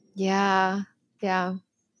 Yeah. Yeah.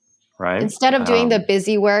 right? Instead of doing the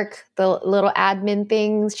busy work, the little admin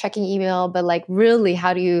things, checking email, but like really,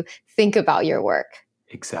 how do you think about your work?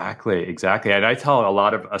 Exactly. And I tell a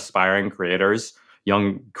lot of aspiring creators,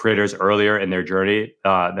 young creators earlier in their journey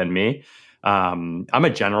than me. I'm a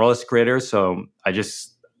generalist creator, so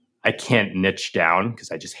I can't niche down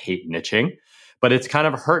because I just hate niching. But it's kind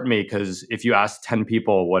of hurt me because if you ask 10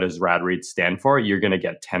 people what does Rad Read stand for, you're going to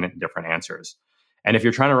get 10 different answers. And if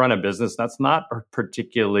you're trying to run a business, that's not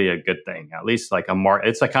particularly a good thing. At least like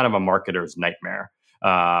it's like kind of a marketer's nightmare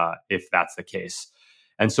if that's the case.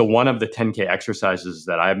 And so one of the 10K exercises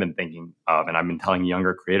that I've been thinking of, and I've been telling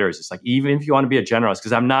younger creators, is like, even if you want to be a generalist,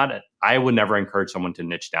 because I would never encourage someone to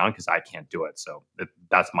niche down because I can't do it. So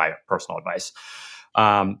that's my personal advice.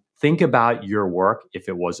 Think about your work if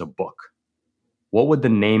it was a book. What would the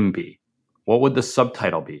name be? What would the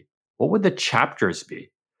subtitle be? What would the chapters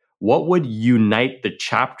be? What would unite the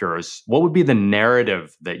chapters? What would be the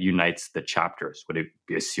narrative that unites the chapters? Would it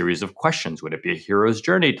be a series of questions? Would it be a hero's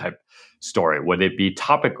journey type story? Would it be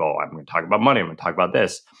topical? I'm going to talk about money. I'm going to talk about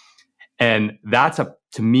this. And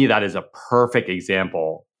to me, that is a perfect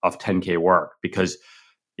example of 10K work, because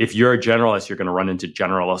if you're a generalist, you're going to run into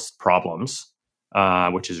generalist problems,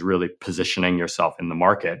 which is really positioning yourself in the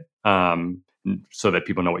market so that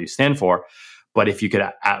people know what you stand for. But if you could,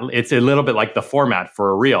 it's a little bit like the format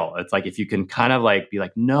for a reel. It's like if you can kind of like be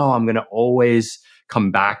like, no, I'm going to always come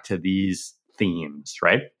back to these themes,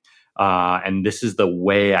 right? And this is the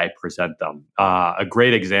way I present them. A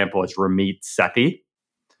great example is Ramit Sethi.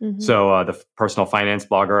 Mm-hmm. So the personal finance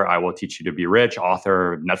blogger, I Will Teach You to Be Rich,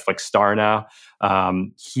 author, Netflix star now.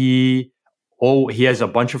 He has a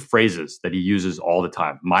bunch of phrases that he uses all the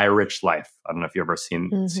time. My rich life. I don't know if you've ever seen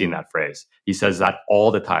that phrase. He says that all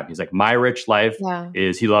the time. He's like, my rich life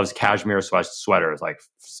is, he loves cashmere sweaters, like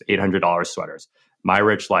 $800 sweaters. My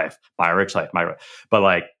rich life, but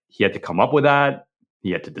like he had to come up with that. He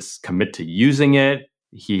had to commit to using it.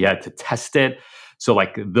 He had to test it. So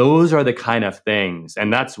like those are the kind of things.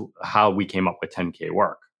 And that's how we came up with 10K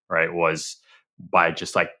work, right? Was by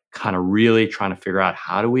just like kind of really trying to figure out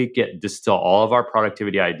how do we distill all of our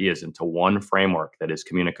productivity ideas into one framework that is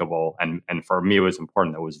communicable. And for me, it was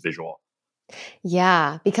important that it was visual.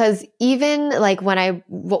 Yeah, because even like when I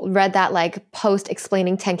read that like post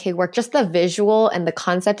explaining 10K work, just the visual and the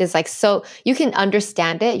concept is like, so you can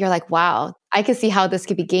understand it. You're like, wow, I can see how this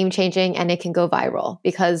could be game changing and it can go viral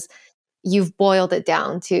because you've boiled it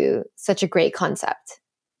down to such a great concept.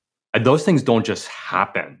 And those things don't just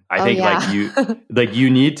happen. I think yeah. you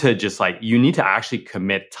need to actually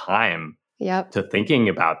commit time Yep. to thinking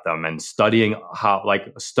about them and studying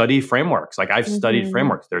study frameworks. Like I've studied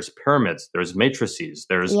frameworks. There's pyramids, there's matrices,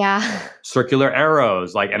 there's circular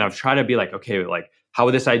arrows. Like, and I've tried to be like, okay, like how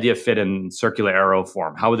would this idea fit in circular arrow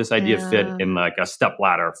form? How would this idea fit in like a step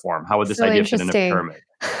ladder form? How would this idea fit in a pyramid?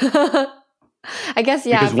 I guess,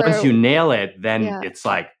 Because once you nail it, then it's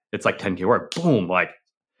like 10K work. Boom. Like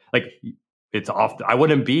it's off. I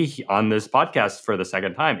wouldn't be on this podcast for the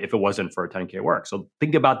second time if it wasn't for 10K work. So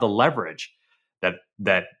think about the leverage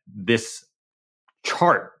that this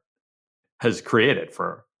chart has created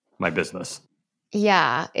for my business.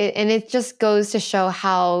 Yeah. And it just goes to show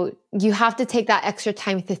how you have to take that extra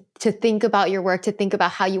time to think about your work, to think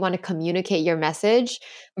about how you want to communicate your message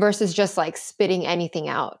versus just like spitting anything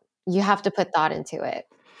out. You have to put thought into it.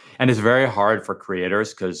 And it's very hard for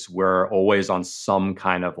creators because we're always on some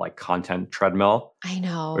kind of like content treadmill. I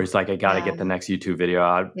know. Where it's like, I got to get the next YouTube video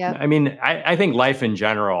out. Yep. I mean, I think life in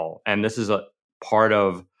general, and this is a part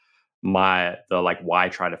of why I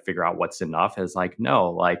try to figure out what's enough is like,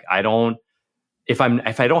 no, like I don't if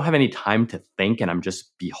I don't have any time to think and I'm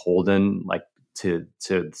just beholden like to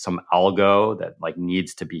some algo that like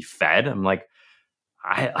needs to be fed, I'm like,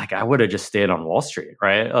 I would have just stayed on Wall Street,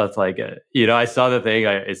 right? It's like, I saw the thing.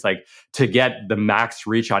 It's like to get the max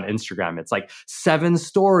reach on Instagram, it's like 7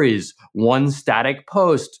 stories, 1 static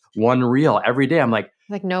post, 1 reel every day. I'm like,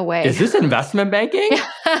 no way. Is this investment banking?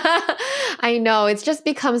 I know. It's just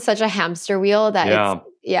become such a hamster wheel that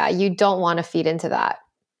you don't want to feed into that.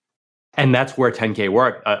 And that's where 10K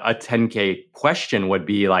work. A 10K question would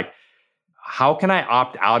be like, how can I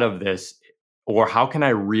opt out of this, or how can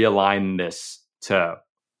I realign this to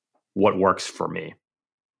what works for me,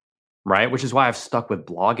 right? Which is why I've stuck with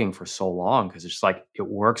blogging for so long, because it's just like, it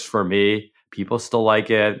works for me. People still like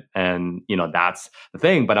it. And, that's the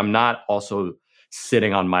thing. But I'm not also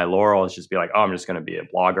sitting on my laurels, just be like, oh, I'm just going to be a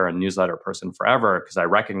blogger and newsletter person forever, because I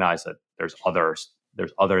recognize that there's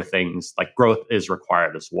other things, like growth is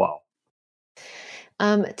required as well.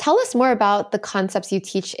 Tell us more about the concepts you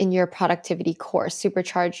teach in your productivity course,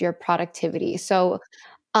 Supercharge Your Productivity. So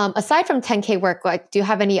aside from 10K work, do you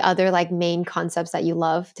have any other main concepts that you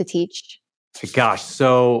love to teach? Gosh,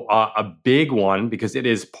 so a big one, because it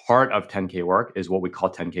is part of 10K work, is what we call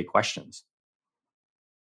 10K questions.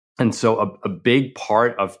 And so a big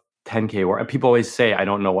part of 10K work, and people always say, I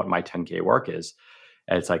don't know what my 10K work is.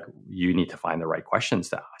 And it's like, you need to find the right questions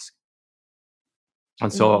to ask.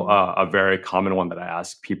 And so a very common one that I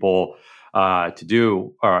ask people to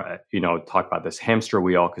do, talk about this hamster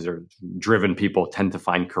wheel, because they're driven people tend to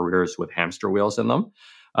find careers with hamster wheels in them.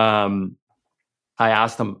 I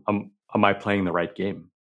ask them, am I playing the right game?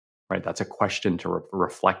 Right? That's a question to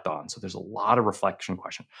reflect on. So there's a lot of reflection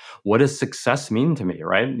question. What does success mean to me?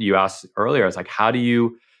 Right? You asked earlier, it's like, how do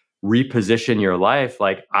you reposition your life?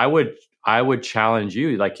 Like I would challenge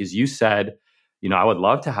you, like, because you said, I would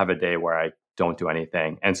love to have a day where I don't do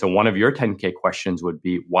anything. And so one of your 10K questions would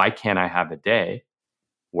be, why can't I have a day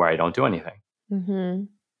where I don't do anything? Mm-hmm.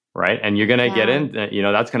 Right? And you're going to get in,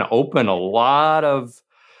 that's going to open a lot of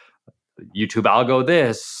YouTube algo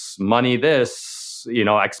this, money this,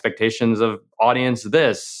 expectations of audience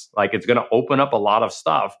this. Like it's going to open up a lot of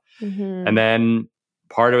stuff. Mm-hmm. And then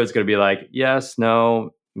part of it's going to be like, yes,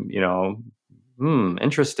 no,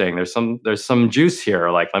 interesting. There's some juice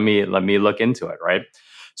here. Like, let me look into it. Right.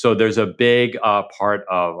 So there's a big part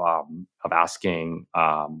of asking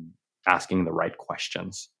the right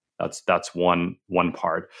questions. That's one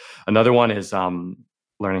part. Another one is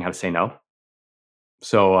learning how to say no.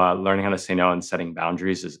 So learning how to say no and setting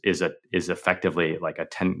boundaries is effectively like a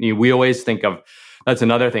 10. We always think of, that's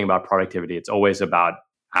another thing about productivity. It's always about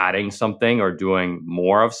adding something or doing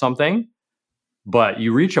more of something. But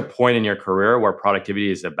you reach a point in your career where productivity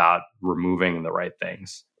is about removing the right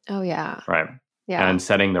things. Oh yeah. Right. Yeah. And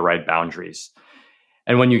setting the right boundaries.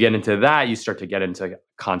 And when you get into that, you start to get into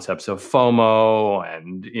concepts of FOMO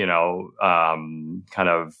and, kind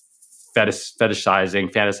of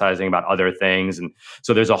fantasizing about other things. And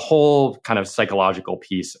so there's a whole kind of psychological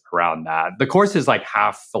piece around that. The course is like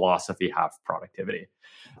half philosophy, half productivity.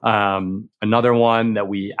 Another one that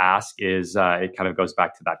we ask is, it kind of goes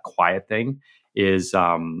back to that quiet thing, is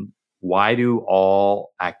why do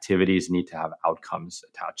all activities need to have outcomes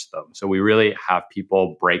attached to them? So we really have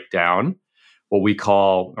people break down what we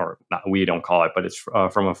call, or not, we don't call it, but it's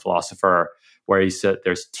from a philosopher, where he said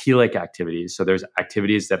there's telic activities. So there's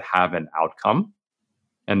activities that have an outcome,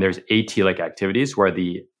 and there's atelic activities where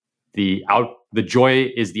the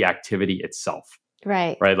joy is the activity itself.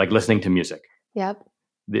 Right. Right. Like listening to music. Yep.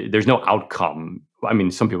 There's no outcome. I mean,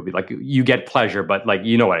 some people be like, you get pleasure, but like,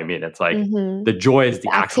 you know what I mean? It's like the joy is the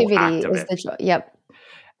actual act of it. The joy. Yep.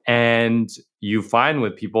 And you find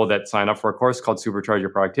with people that sign up for a course called Supercharge Your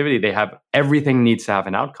Productivity, they have everything needs to have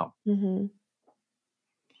an outcome. Mm-hmm.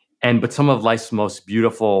 But some of life's most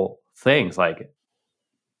beautiful things, like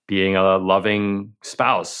being a loving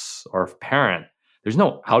spouse or parent, there's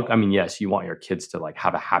no I mean, yes, you want your kids to like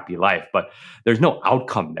have a happy life, but there's no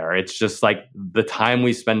outcome there. It's just like the time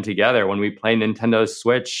we spend together when we play Nintendo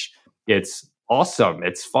Switch. It's awesome.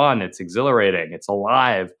 It's fun. It's exhilarating. It's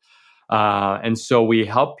alive. And so we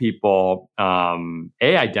help people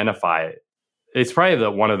identify. It's probably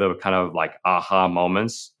one of the kind of like aha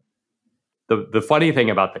moments. The funny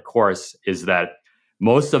thing about the course is that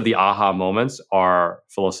most of the aha moments are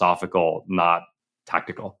philosophical, not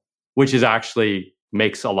tactical, which is actually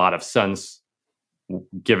makes a lot of sense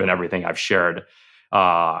given everything I've shared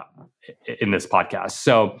in this podcast.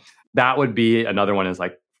 So that would be another one, is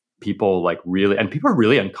like people like really, and people are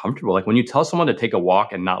really uncomfortable. Like when you tell someone to take a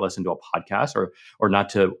walk and not listen to a podcast, or not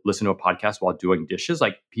to listen to a podcast while doing dishes,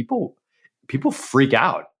 like people freak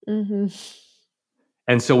out. Mm-hmm.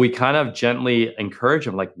 And so we kind of gently encourage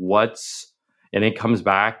them, like, and it comes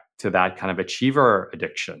back to that kind of achievement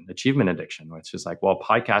addiction, which is like, well,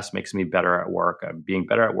 podcast makes me better at work. Being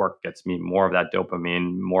better at work gets me more of that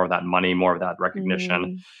dopamine, more of that money, more of that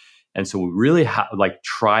recognition. And so we really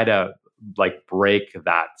try to break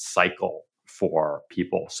that cycle for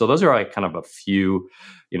people. So those are kind of a few,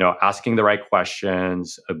 asking the right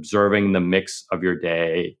questions, observing the mix of your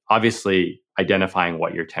day, obviously identifying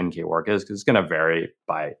what your 10K work is, because it's going to vary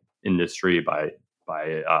by industry, by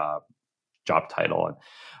job title,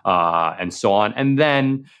 and so on. And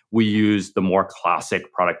then we use the more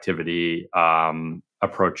classic productivity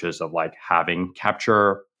approaches of having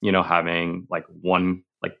capture, having one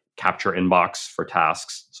capture inbox for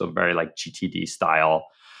tasks. So very GTD style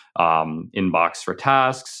inbox for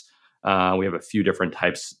tasks. We have a few different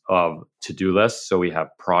types of to-do lists. So we have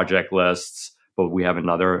project lists, but we have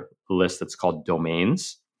another list that's called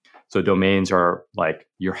domains. So domains are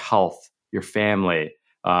your health, your family,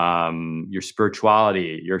 your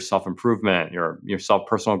spirituality, your self-improvement, your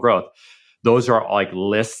personal growth. Those are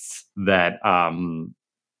lists that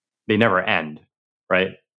they never end,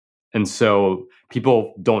 right? And so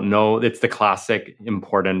people don't know. It's the classic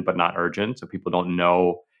important but not urgent. So people don't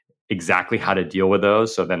know exactly how to deal with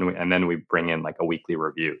those. So then we bring in a weekly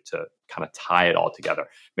review to kind of tie it all together.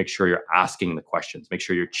 Make sure you're asking the questions. Make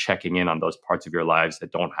sure you're checking in on those parts of your lives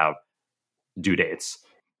that don't have due dates.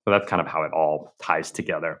 So that's kind of how it all ties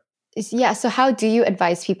together. Yeah. So how do you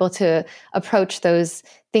advise people to approach those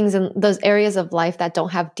things in those areas of life that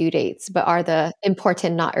don't have due dates, but are the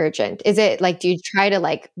important, not urgent? Is it do you try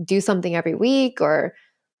to do something every week or?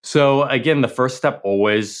 So again, the first step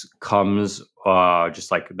always comes just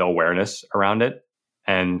the awareness around it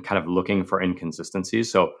and kind of looking for inconsistencies.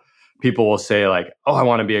 So people will say oh, I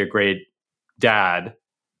want to be a great dad,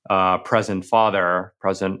 present father,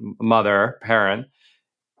 present mother, parent,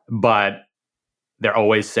 but they're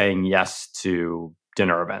always saying yes to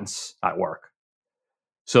dinner events at work.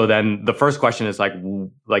 So then the first question is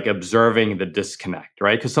observing the disconnect,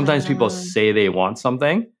 right? Because sometimes people say they want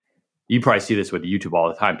something. You probably see this with YouTube all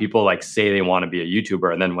the time. People say they want to be a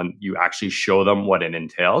YouTuber, and then when you actually show them what it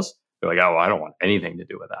entails, they're like, "Oh, I don't want anything to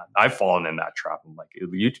do with that." I've fallen in that trap. I'm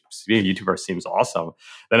being a YouTuber seems awesome.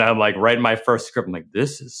 Then I'm writing my first script. I'm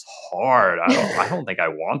this is hard. I don't think I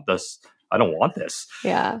want this. I don't want this.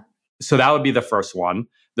 Yeah. So that would be the first one.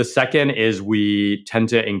 The second is we tend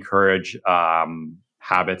to encourage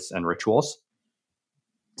habits and rituals.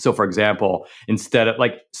 So for example, instead of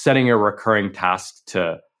setting a recurring task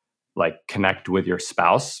to connect with your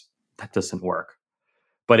spouse, that doesn't work.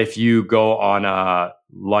 But if you go on a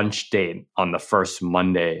lunch date on the first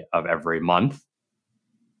Monday of every month,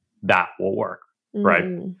 that will work, right?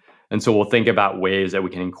 And so we'll think about ways that we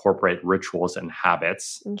can incorporate rituals and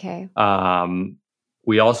habits. Okay.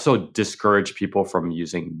 We also discourage people from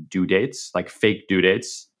using due dates, fake due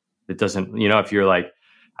dates. It doesn't, if you're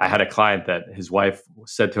I had a client that his wife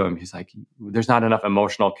said to him, he's there's not enough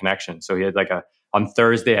emotional connection. So he had on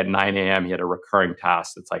Thursday at 9 a.m., he had a recurring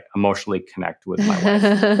task that's emotionally connect with my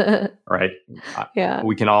wife, right? Yeah.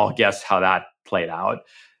 We can all guess how that played out.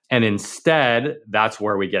 And instead, that's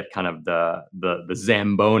where we get kind of the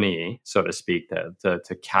Zamboni, so to speak,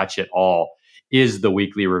 to catch it all, is the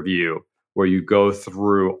weekly review, where you go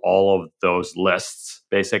through all of those lists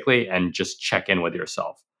basically and just check in with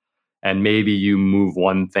yourself. And maybe you move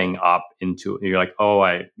one thing up into, you're oh,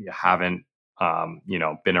 I haven't,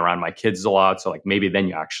 been around my kids a lot. So maybe then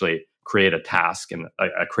you actually create a task and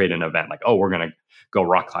create an event oh, we're going to go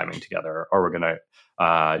rock climbing together, or we're going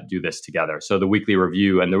to do this together. So the weekly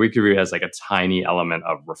review has a tiny element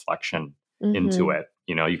of reflection into it.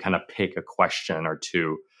 You kind of pick a question or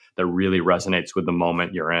two that really resonates with the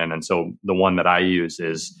moment you're in. And so the one that I use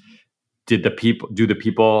is, do the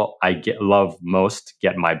people I love most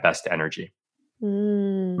get my best energy?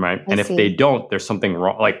 Right. And if they don't, there's something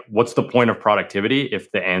wrong. What's the point of productivity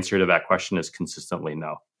if the answer to that question is consistently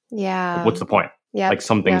no? Yeah. What's the point? Yeah.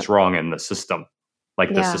 Something's wrong in the system,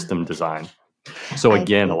 the system design. So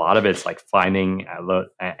again, a lot of it's finding,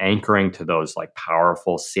 anchoring to those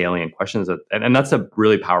powerful, salient questions. And that's a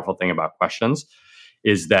really powerful thing about questions,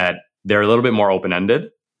 is that they're a little bit more open-ended.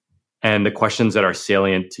 And the questions that are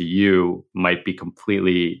salient to you might be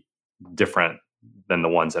completely different than the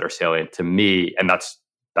ones that are salient to me. And that's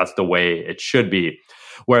the way it should be.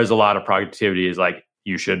 Whereas a lot of productivity is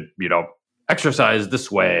you should, exercise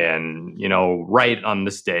this way and, write on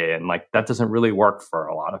this day. And that doesn't really work for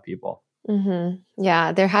a lot of people.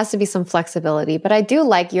 Yeah, there has to be some flexibility. But I do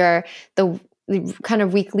like the kind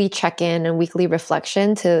of weekly check-in and weekly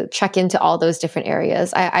reflection to check into all those different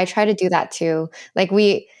areas. I try to do that too.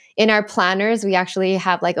 in our planners, we actually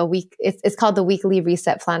have like a week, it's called the weekly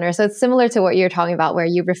reset planner. So it's similar to what you're talking about, where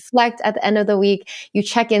you reflect at the end of the week, you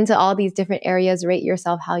check into all these different areas, rate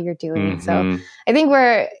yourself how you're doing. So I think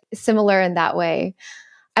we're similar in that way.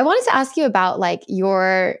 I wanted to ask you about like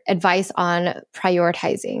your advice on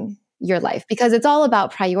prioritizing your life, because it's all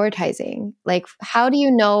about prioritizing. Like, how do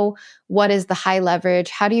you know what is the high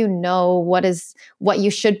leverage? How do you know what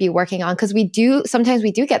you should be working on? Because sometimes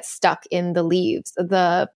we do get stuck in the leaves.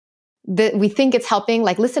 We think it's helping,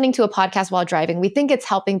 like listening to a podcast while driving. We think it's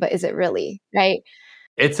helping, but is it really, right?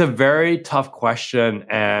 It's a very tough question,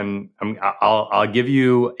 and I'll give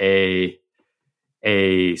you a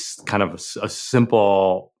kind of a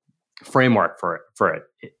simple framework for it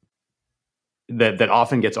that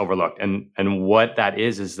often gets overlooked. And what that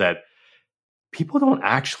is that people don't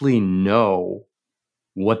actually know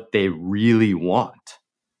what they really want,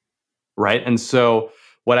 right? And so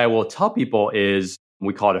what I will tell people is,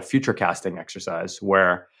 we call it a future casting exercise,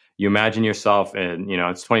 where you imagine yourself in,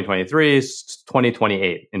 it's 2023, it's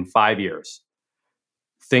 2028, in 5 years.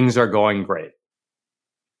 Things are going great.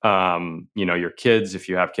 Your kids, if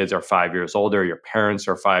you have kids, are 5 years older, your parents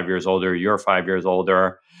are 5 years older, you're 5 years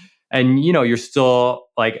older. And, you're still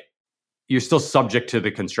subject to the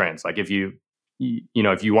constraints. Like if you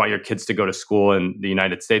want your kids to go to school in the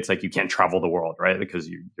United States, like you can't travel the world, right? Because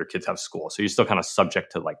your kids have school. So you're still kind of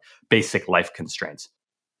subject to like basic life constraints.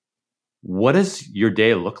 What does your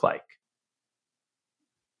day look like?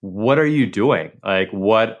 What are you doing? Like,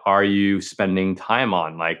 what are you spending time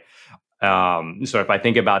on? Like, so if I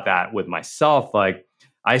think about that with myself, like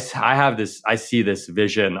I see this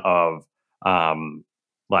vision of,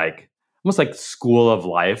 like almost like school of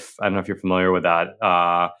life. I don't know if you're familiar with that,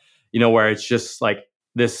 where it's just like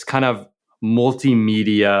this kind of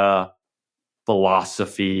multimedia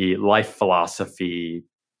philosophy, life philosophy,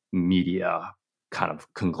 media kind of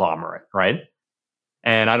conglomerate, right?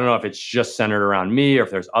 And I don't know if it's just centered around me or if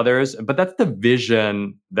there's others, but that's the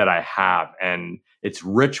vision that I have. And it's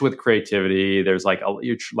rich with creativity. There's like,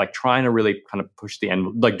 you're like trying to really kind of push the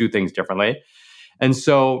end, like do things differently. And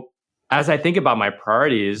so as I think about my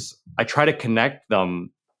priorities, I try to connect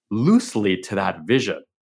them loosely to that vision,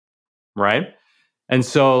 right? And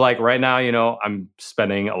so like right now, I'm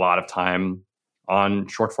spending a lot of time on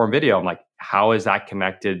short form video. I'm like, how is that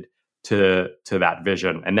connected to that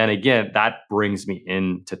vision? And then again, that brings me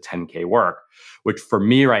into 10K work, which for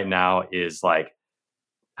me right now is like,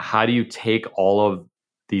 how do you take all of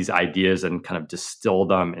these ideas and kind of distill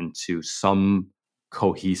them into some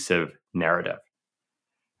cohesive narrative?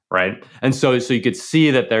 Right. And so you could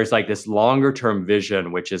see that there's like this longer term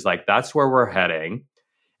vision, which is like, that's where we're heading.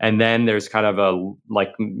 And then there's kind of a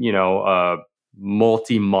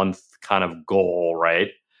multi-month kind of goal, right?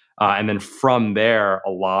 And then from there, a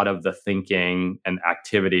lot of the thinking and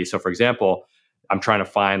activity. So for example, I'm trying to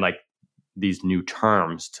find like these new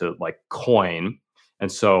terms to like coin.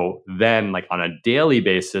 And so then like on a daily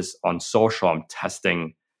basis on social, I'm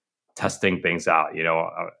testing things out,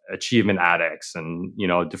 achievement addicts and,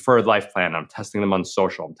 deferred life plan. I'm testing them on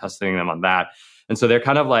social. I'm testing them on that. And so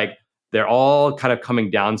they're all kind of coming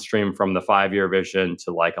downstream from the 5-year vision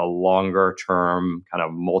to like a longer term kind of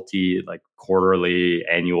quarterly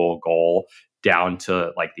annual goal down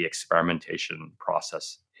to like the experimentation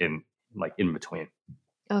process in between.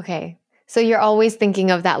 Okay. So you're always thinking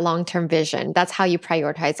of that long-term vision. That's how you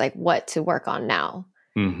prioritize like what to work on now.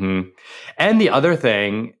 Mm-hmm. And the other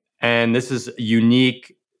thing, and this is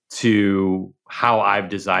unique to how I've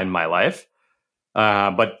designed my life,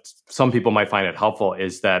 but some people might find it helpful,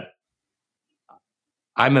 is that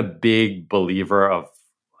I'm a big believer of,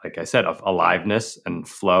 like I said, of aliveness and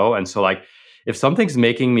flow. And so like, if something's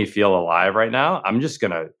making me feel alive right now, I'm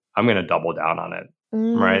going to double down on it.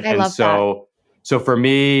 Right. I love that. So for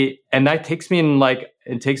me, and that takes me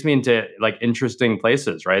into like interesting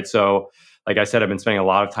places. Right. So like I said, I've been spending a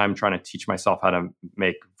lot of time trying to teach myself how to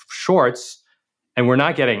make shorts, and we're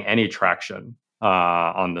not getting any traction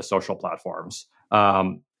on the social platforms.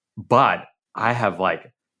 But I have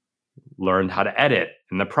like learned how to edit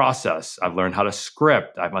in the process. I've learned how to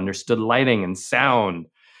script. I've understood lighting and sound.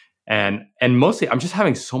 And mostly I'm just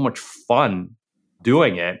having so much fun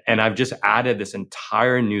doing it. And I've just added this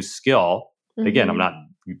entire new skill. Mm-hmm. Again, I'm not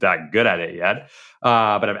that good at it yet,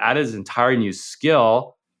 but I've added this entire new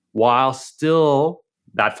skill while still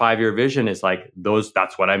that 5-year vision is like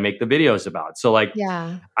that's what I make the videos about. So like,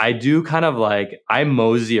 yeah, I do kind of like, I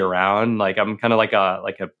mosey around, like I'm kind of like a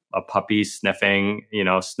puppy sniffing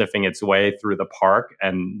its way through the park.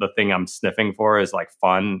 And the thing I'm sniffing for is like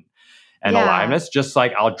fun and aliveness. Just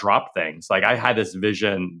like I'll drop things. Like I had this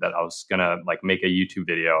vision that I was going to like make a YouTube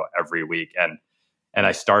video every week. And and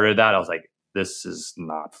I started that, I was like, this is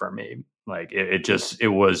not for me. Like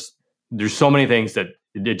it was, there's so many things that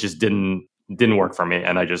it just didn't work for me.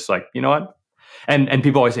 And I just like, you know what? And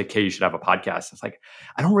people always say, "Okay, you should have a podcast." It's like,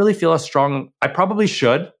 I don't really feel as strong. I probably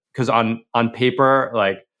should, because on paper,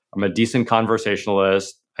 like I'm a decent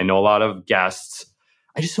conversationalist. I know a lot of guests.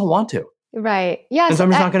 I just don't want to. Right. Yes. And so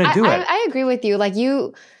I'm just not going to do it. I agree with you.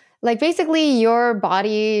 Like basically your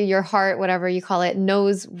body, your heart, whatever you call it,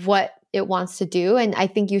 knows what it wants to do. And I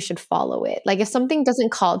think you should follow it. Like if something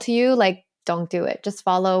doesn't call to you, like don't do it. Just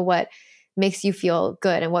follow what makes you feel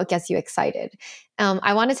good and what gets you excited.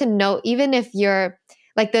 I wanted to know, even if you're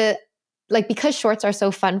because shorts are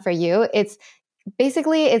so fun for you, it's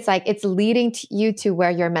like it's leading you to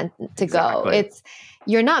where you're meant to go. Exactly.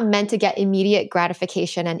 You're not meant to get immediate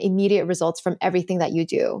gratification and immediate results from everything that you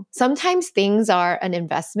do. Sometimes things are an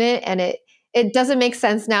investment and it doesn't make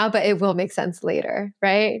sense now, but it will make sense later,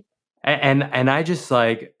 right? And I just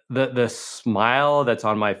like the smile that's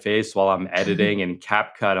on my face while I'm editing in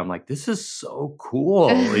CapCut. I'm like, this is so cool,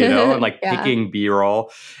 and like Yeah. picking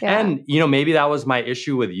B-roll. Yeah. And, maybe that was my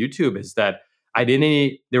issue with YouTube, is that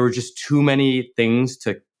there were just too many things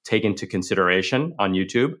to take into consideration on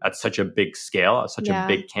YouTube at such a big scale, at such a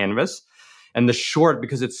big canvas. And the short,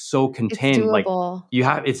 because it's so contained, like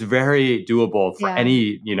it's very doable for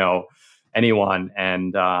anyone.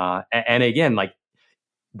 And again, like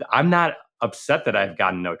I'm not upset that I've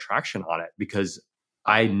gotten no traction on it, because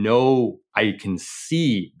I know I can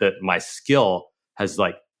see that my skill has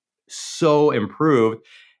like so improved,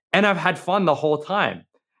 and I've had fun the whole time.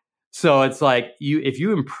 So it's like if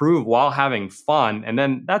you improve while having fun, and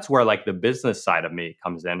then that's where like the business side of me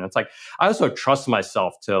comes in. It's like I also trust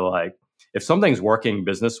myself to like, if something's working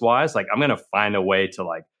business wise, like I'm going to find a way to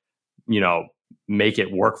like, make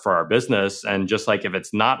it work for our business. And just like if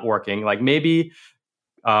it's not working, like maybe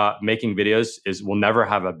making videos will never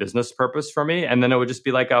have a business purpose for me. And then it would just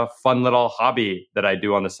be like a fun little hobby that I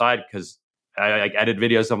do on the side, because I like edit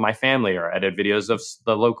videos of my family or edit videos of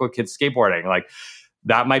the local kids skateboarding. Like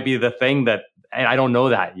that might be the thing and I don't know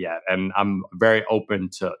that yet. And I'm very open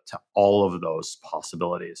to all of those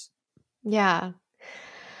possibilities. Yeah.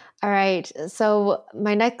 All right. So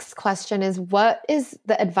my next question is, what is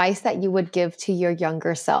the advice that you would give to your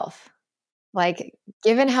younger self? Like,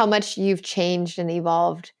 given how much you've changed and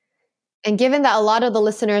evolved, and given that a lot of the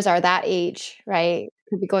listeners are that age, right?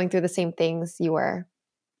 Could be going through the same things you were.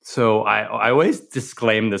 So I always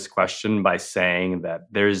disclaim this question by saying that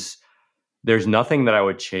there's nothing that I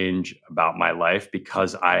would change about my life,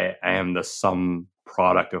 because I am the sum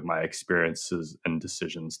product of my experiences and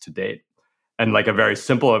decisions to date. And like a very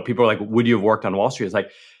simple, people are like, would you have worked on Wall Street? It's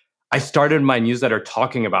like, I started my newsletter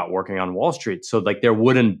talking about working on Wall Street. So like there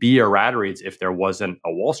wouldn't be a Rad Reads if there wasn't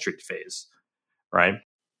a Wall Street phase, right?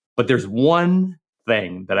 But there's one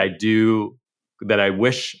thing that I do that I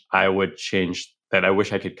wish I would change, that I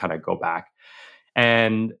wish I could kind of go back.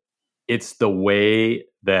 And it's the way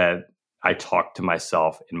that I talk to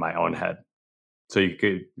myself in my own head. So you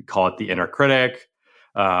could call it the inner critic.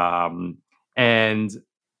 And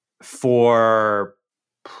for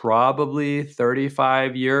probably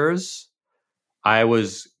 35 years, I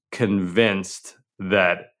was convinced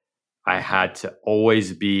that I had to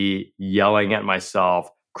always be yelling at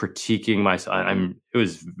myself, critiquing myself. It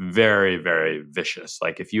was very, very vicious.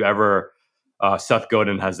 Like if you ever, Seth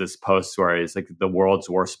Godin has this post where he's like, the world's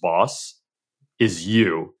worst boss is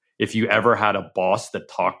you. If you ever had a boss that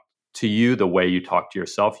talked to you the way you talk to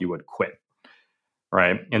yourself, you would quit.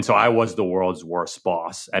 Right. And so I was the world's worst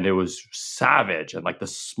boss, and it was savage. And like the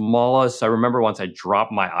smallest, I remember once I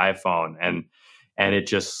dropped my iPhone and it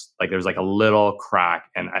just like, there was like a little crack,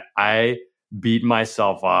 and I beat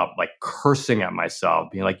myself up, like cursing at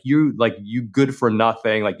myself, being like, you good for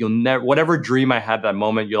nothing. Like you'll never, whatever dream I had that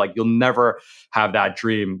moment, you'll never have that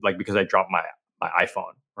dream. Like, because I dropped my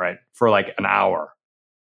iPhone, right. For like an hour.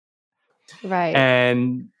 Right.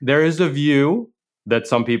 And there is a view that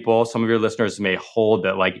some of your listeners may hold,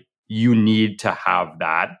 that like you need to have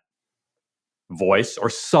that voice or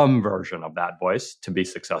some version of that voice to be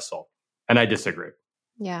successful. And I disagree.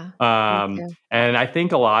 Yeah. And I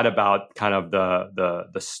think a lot about kind of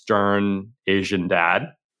the stern Asian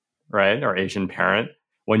dad, right? Or Asian parent.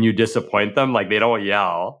 When you disappoint them, like they don't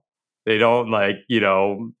yell. They don't like, they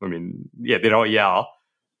don't yell,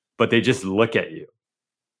 but they just look at you.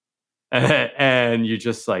 And you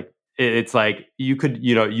just like, it's like you could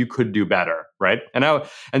do better, right?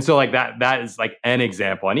 And so like that is like an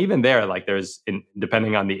example. And even there, like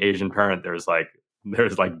depending on the Asian parent, there's like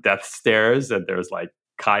death stares and there's like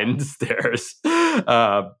kind stares.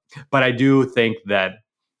 But I do think that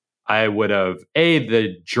I would have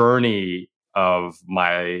the journey of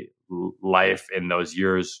my life in those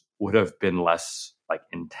years would have been less like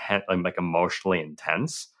intense, like emotionally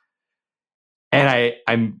intense. And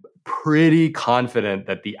I'm pretty confident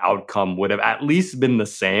that the outcome would have at least been the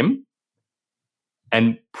same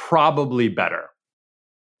and probably better.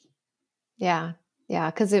 Yeah. Yeah.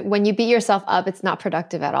 Because when you beat yourself up, it's not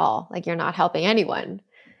productive at all. Like you're not helping anyone.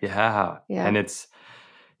 Yeah. Yeah. And it's,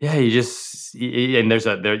 you just,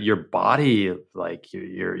 and your body, like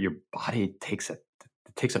your body takes a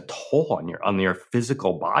toll on your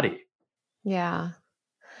physical body. Yeah.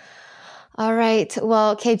 All right.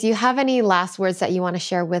 Well, Kay, do you have any last words that you want to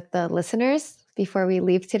share with the listeners before we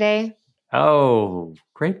leave today? Oh,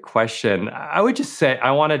 great question. I would just say,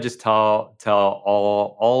 I want to just tell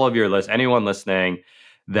all of your anyone listening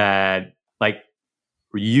that like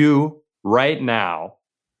you right now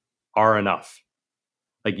are enough.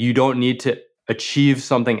 Like you don't need to achieve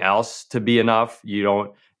something else to be enough. You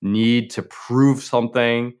don't need to prove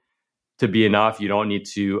something to be enough. You don't need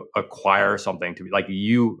to acquire something to be like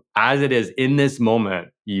you as it is in this moment,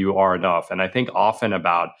 you are enough. And I think often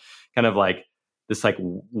about kind of like this like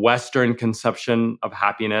Western conception of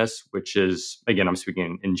happiness, which is, again, I'm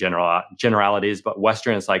speaking in generalities, but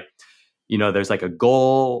Western is like, there's like a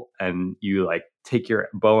goal and you like take your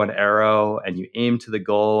bow and arrow and you aim to the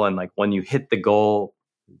goal. And like when you hit the goal,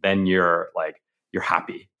 then you're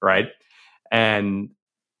happy, right? And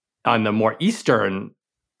on the more Eastern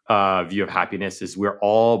view of happiness is we're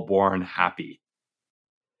all born happy,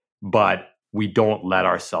 but we don't let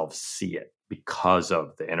ourselves see it because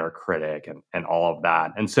of the inner critic and all of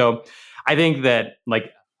that. And so I think that I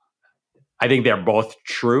think they're both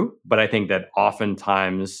true, but I think that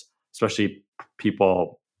oftentimes, especially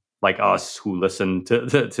people like us who listen to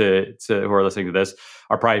who are listening to this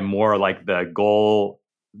are probably more like the goal,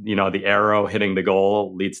 the arrow hitting the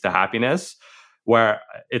goal leads to happiness, where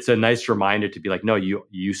it's a nice reminder to be like, no,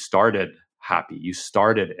 you started happy, you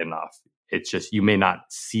started enough. It's just, you may not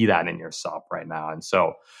see that in yourself right now. And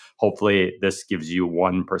so hopefully this gives you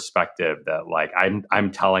one perspective that like,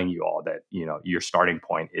 I'm telling you all that, your starting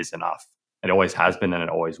point is enough. It always has been and it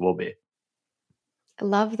always will be. I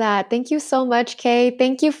love that. Thank you so much, Kay.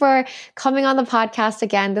 Thank you for coming on the podcast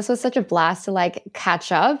again. This was such a blast to like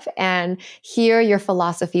catch up and hear your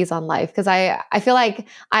philosophies on life. Because I feel like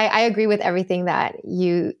I agree with everything that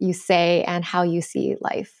you say and how you see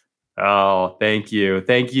life. Oh, thank you.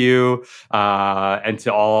 And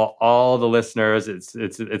to all the listeners,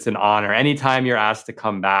 it's an honor. Anytime you're asked to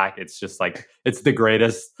come back, it's just like, it's the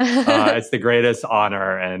greatest, it's the greatest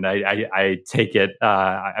honor. And I take it.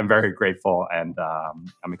 I'm very grateful. And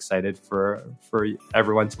I'm excited for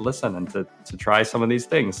everyone to listen and to try some of these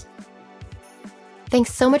things.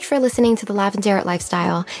 Thanks so much for listening to The Lavendaire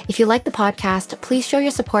Lifestyle. If you like the podcast, please show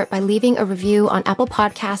your support by leaving a review on Apple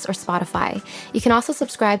Podcasts or Spotify. You can also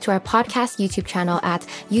subscribe to our podcast YouTube channel at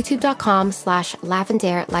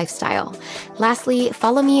youtube.com/Lavendaire Lifestyle. Lastly,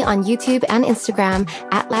 follow me on YouTube and Instagram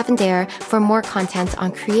at Lavendaire for more content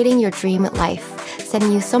on creating your dream life.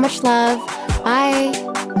 Sending you so much love. Bye.